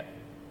forget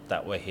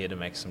that we're here to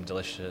make some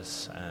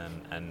delicious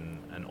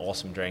and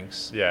awesome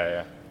drinks.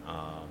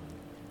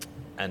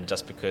 And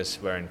just because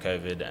we're in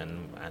COVID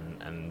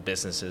and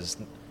business is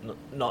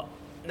not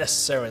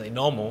necessarily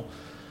normal,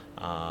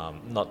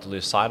 not to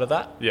lose sight of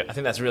that. I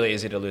think that's really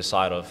easy to lose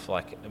sight of,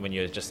 when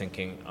you're just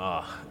thinking,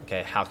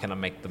 how can I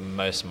make the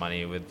most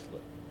money with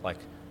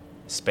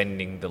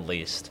spending the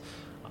least?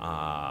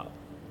 I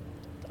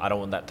don't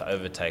want that to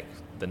overtake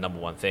the number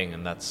one thing,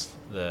 and that's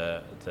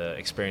the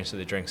experience of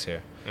the drinks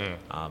here.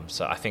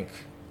 So I think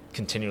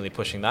continually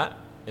pushing that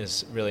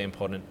is really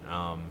important,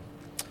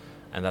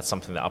 and that's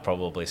something that I'll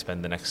probably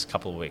spend the next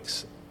couple of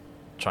weeks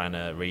trying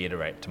to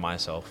reiterate to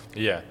myself,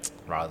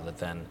 rather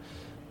than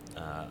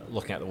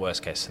looking at the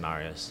worst case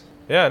scenarios.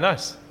 Yeah,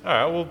 nice. All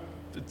right, well,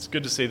 it's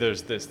good to see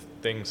there's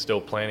things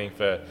still planning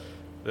for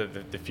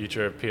the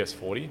future of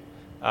PS40.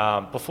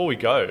 Before we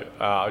go,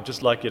 I'd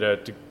just like you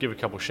to give a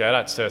couple shout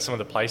outs to some of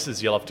the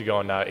places you love to go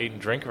and eat and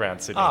drink around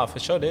Sydney. Oh, for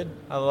sure, dude.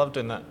 I love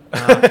doing that.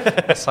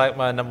 It's like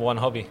my number one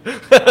hobby.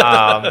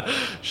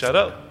 Shut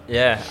up.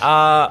 Yeah.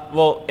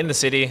 Well, in the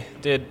city,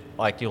 dude,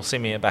 like you'll see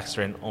me at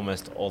Baxter Inn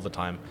almost all the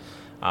time.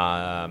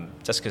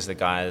 Just because the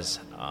guys,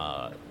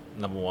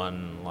 number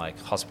one, like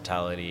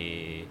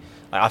hospitality.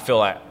 Like I feel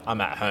like I'm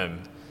at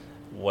home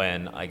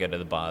when I go to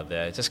the bar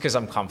there, just because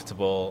I'm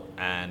comfortable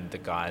and the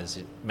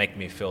guys make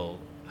me feel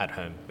at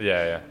home.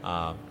 Yeah.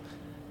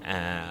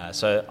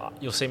 So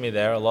you'll see me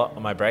there a lot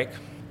on my break.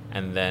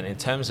 And then in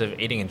terms of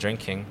eating and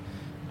drinking,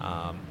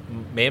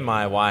 me and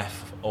my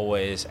wife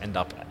always end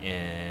up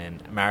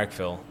in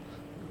Marrickville.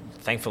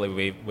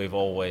 Thankfully, we've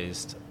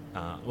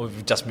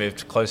just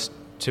moved close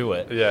to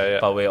it. Yeah.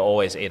 But we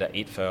always eat at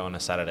Eat Pho on a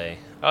Saturday.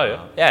 Oh,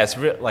 yeah? Yeah, it's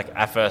like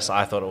at first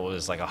I thought it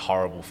was like a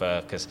horrible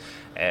pho because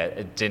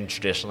it didn't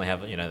traditionally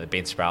have, the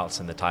bean sprouts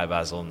and the Thai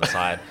basil on the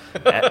side.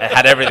 It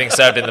had everything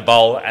served in the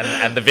bowl,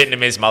 and the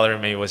Vietnamese mother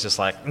in me was just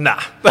like,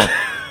 nah,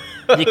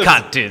 you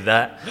can't do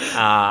that.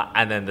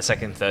 And then the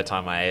second, third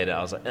time I ate it,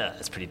 I was like,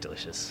 it's pretty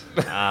delicious.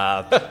 So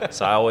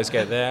I always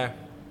go there.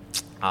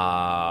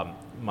 One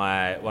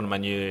of my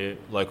new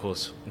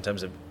locals in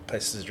terms of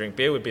places to drink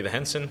beer would be the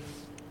Henson.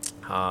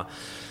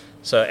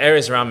 So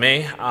areas around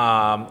me,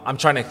 I'm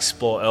trying to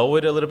explore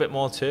Elwood a little bit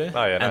more too.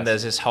 Oh, yeah, nice. And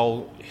there's this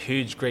whole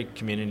huge Greek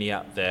community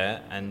out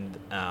there, and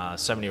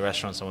so many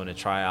restaurants I want to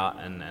try out,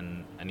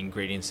 and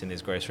ingredients in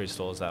these grocery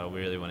stores that I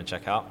really want to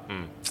check out.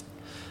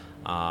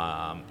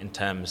 In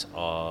terms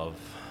of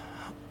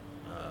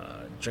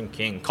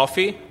drinking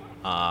coffee,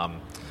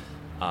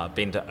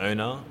 been to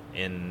Ona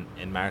in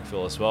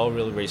Marrickville as well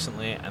really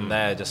recently, and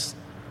they're just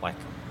like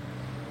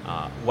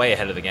way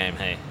ahead of the game,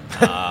 hey.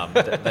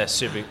 They're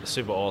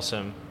super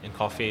awesome in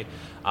coffee.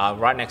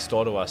 Right next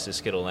door to us is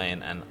Skittle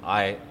Lane, and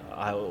I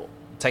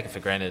take it for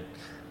granted.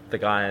 The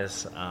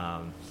guys,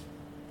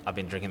 I've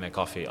been drinking their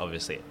coffee,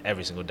 obviously,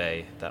 every single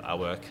day that I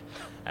work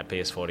at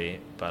PS40,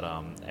 but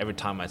every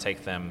time I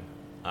take them,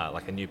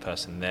 like a new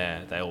person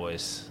there, they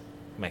always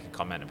make a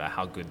comment about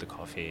how good the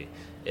coffee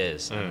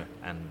is,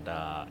 and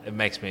it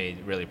makes me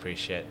really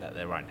appreciate that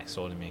they're right next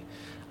door to me.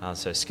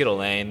 So Skittle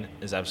Lane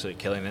is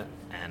absolutely killing it,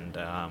 and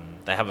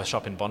they have a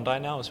shop in Bondi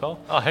now as well.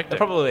 Oh, heck. They're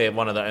probably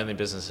one of the only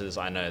businesses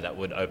I know that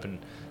would open.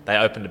 They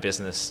opened a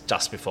business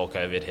just before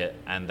COVID hit,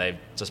 and they've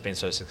just been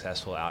so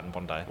successful out in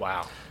Bondi.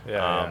 Wow.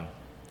 Yeah.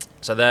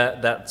 So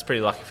that's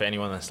pretty lucky for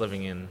anyone that's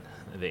living in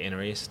the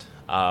inner east.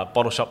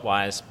 Bottle shop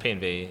wise,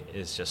 P&V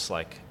is just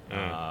like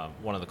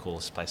one of the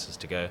coolest places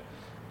to go.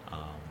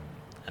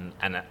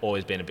 And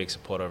always been a big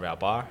supporter of our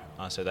bar.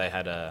 So they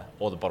had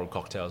all the bottled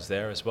cocktails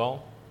there as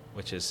well,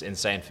 which is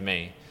insane for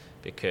me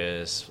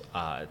because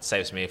it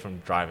saves me from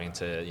driving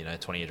to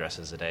 20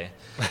 addresses a day,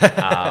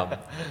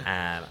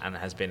 and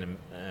has been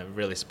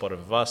really supportive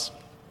of us.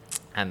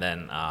 And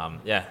then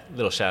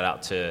little shout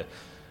out to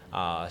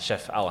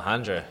Chef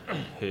Alejandro,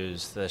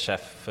 who's the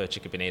chef for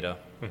Chica Bonita.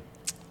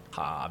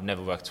 I've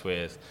never worked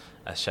with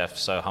a chef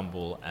so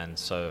humble and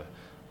so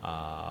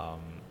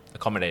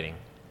accommodating.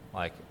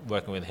 Like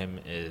working with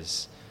him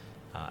is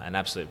an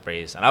absolute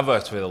breeze. And I've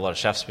worked with a lot of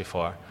chefs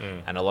before,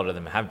 and a lot of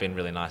them have been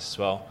really nice as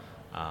well.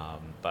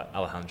 But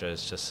Alejandro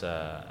is just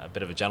a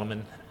bit of a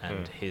gentleman,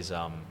 and his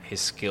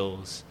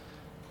skills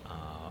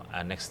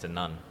are next to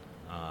none.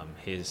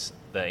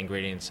 The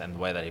ingredients and the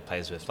way that he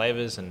plays with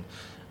flavors and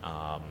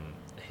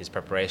his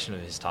preparation of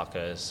his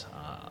tacos,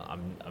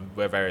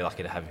 we're very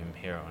lucky to have him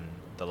here on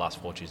the last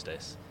 4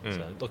 Tuesdays.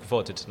 So looking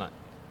forward to tonight.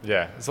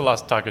 Yeah, it's the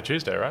last Taco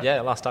Tuesday, right? Yeah,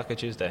 last Taco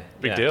Tuesday.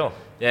 Big deal.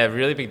 Yeah,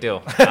 really big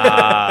deal.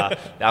 I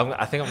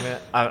think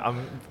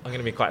I'm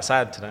gonna be quite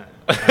sad tonight.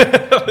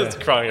 It's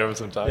crying over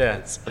some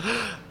tacos.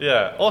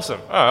 Yeah, awesome.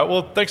 All right,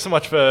 well, thanks so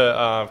much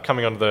for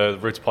coming on the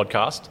Roots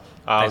podcast.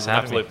 It was an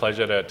absolute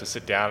pleasure to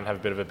sit down and have a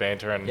bit of a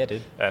banter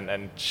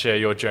and share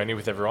your journey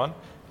with everyone.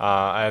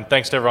 And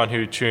thanks to everyone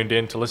who tuned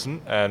in to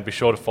listen, and be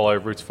sure to follow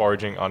Roots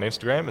Foraging on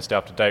Instagram and stay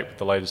up to date with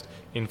the latest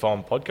info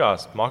on the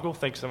podcast. Michael,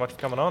 thanks so much for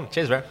coming on.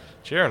 Cheers, bro.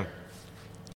 Cheering.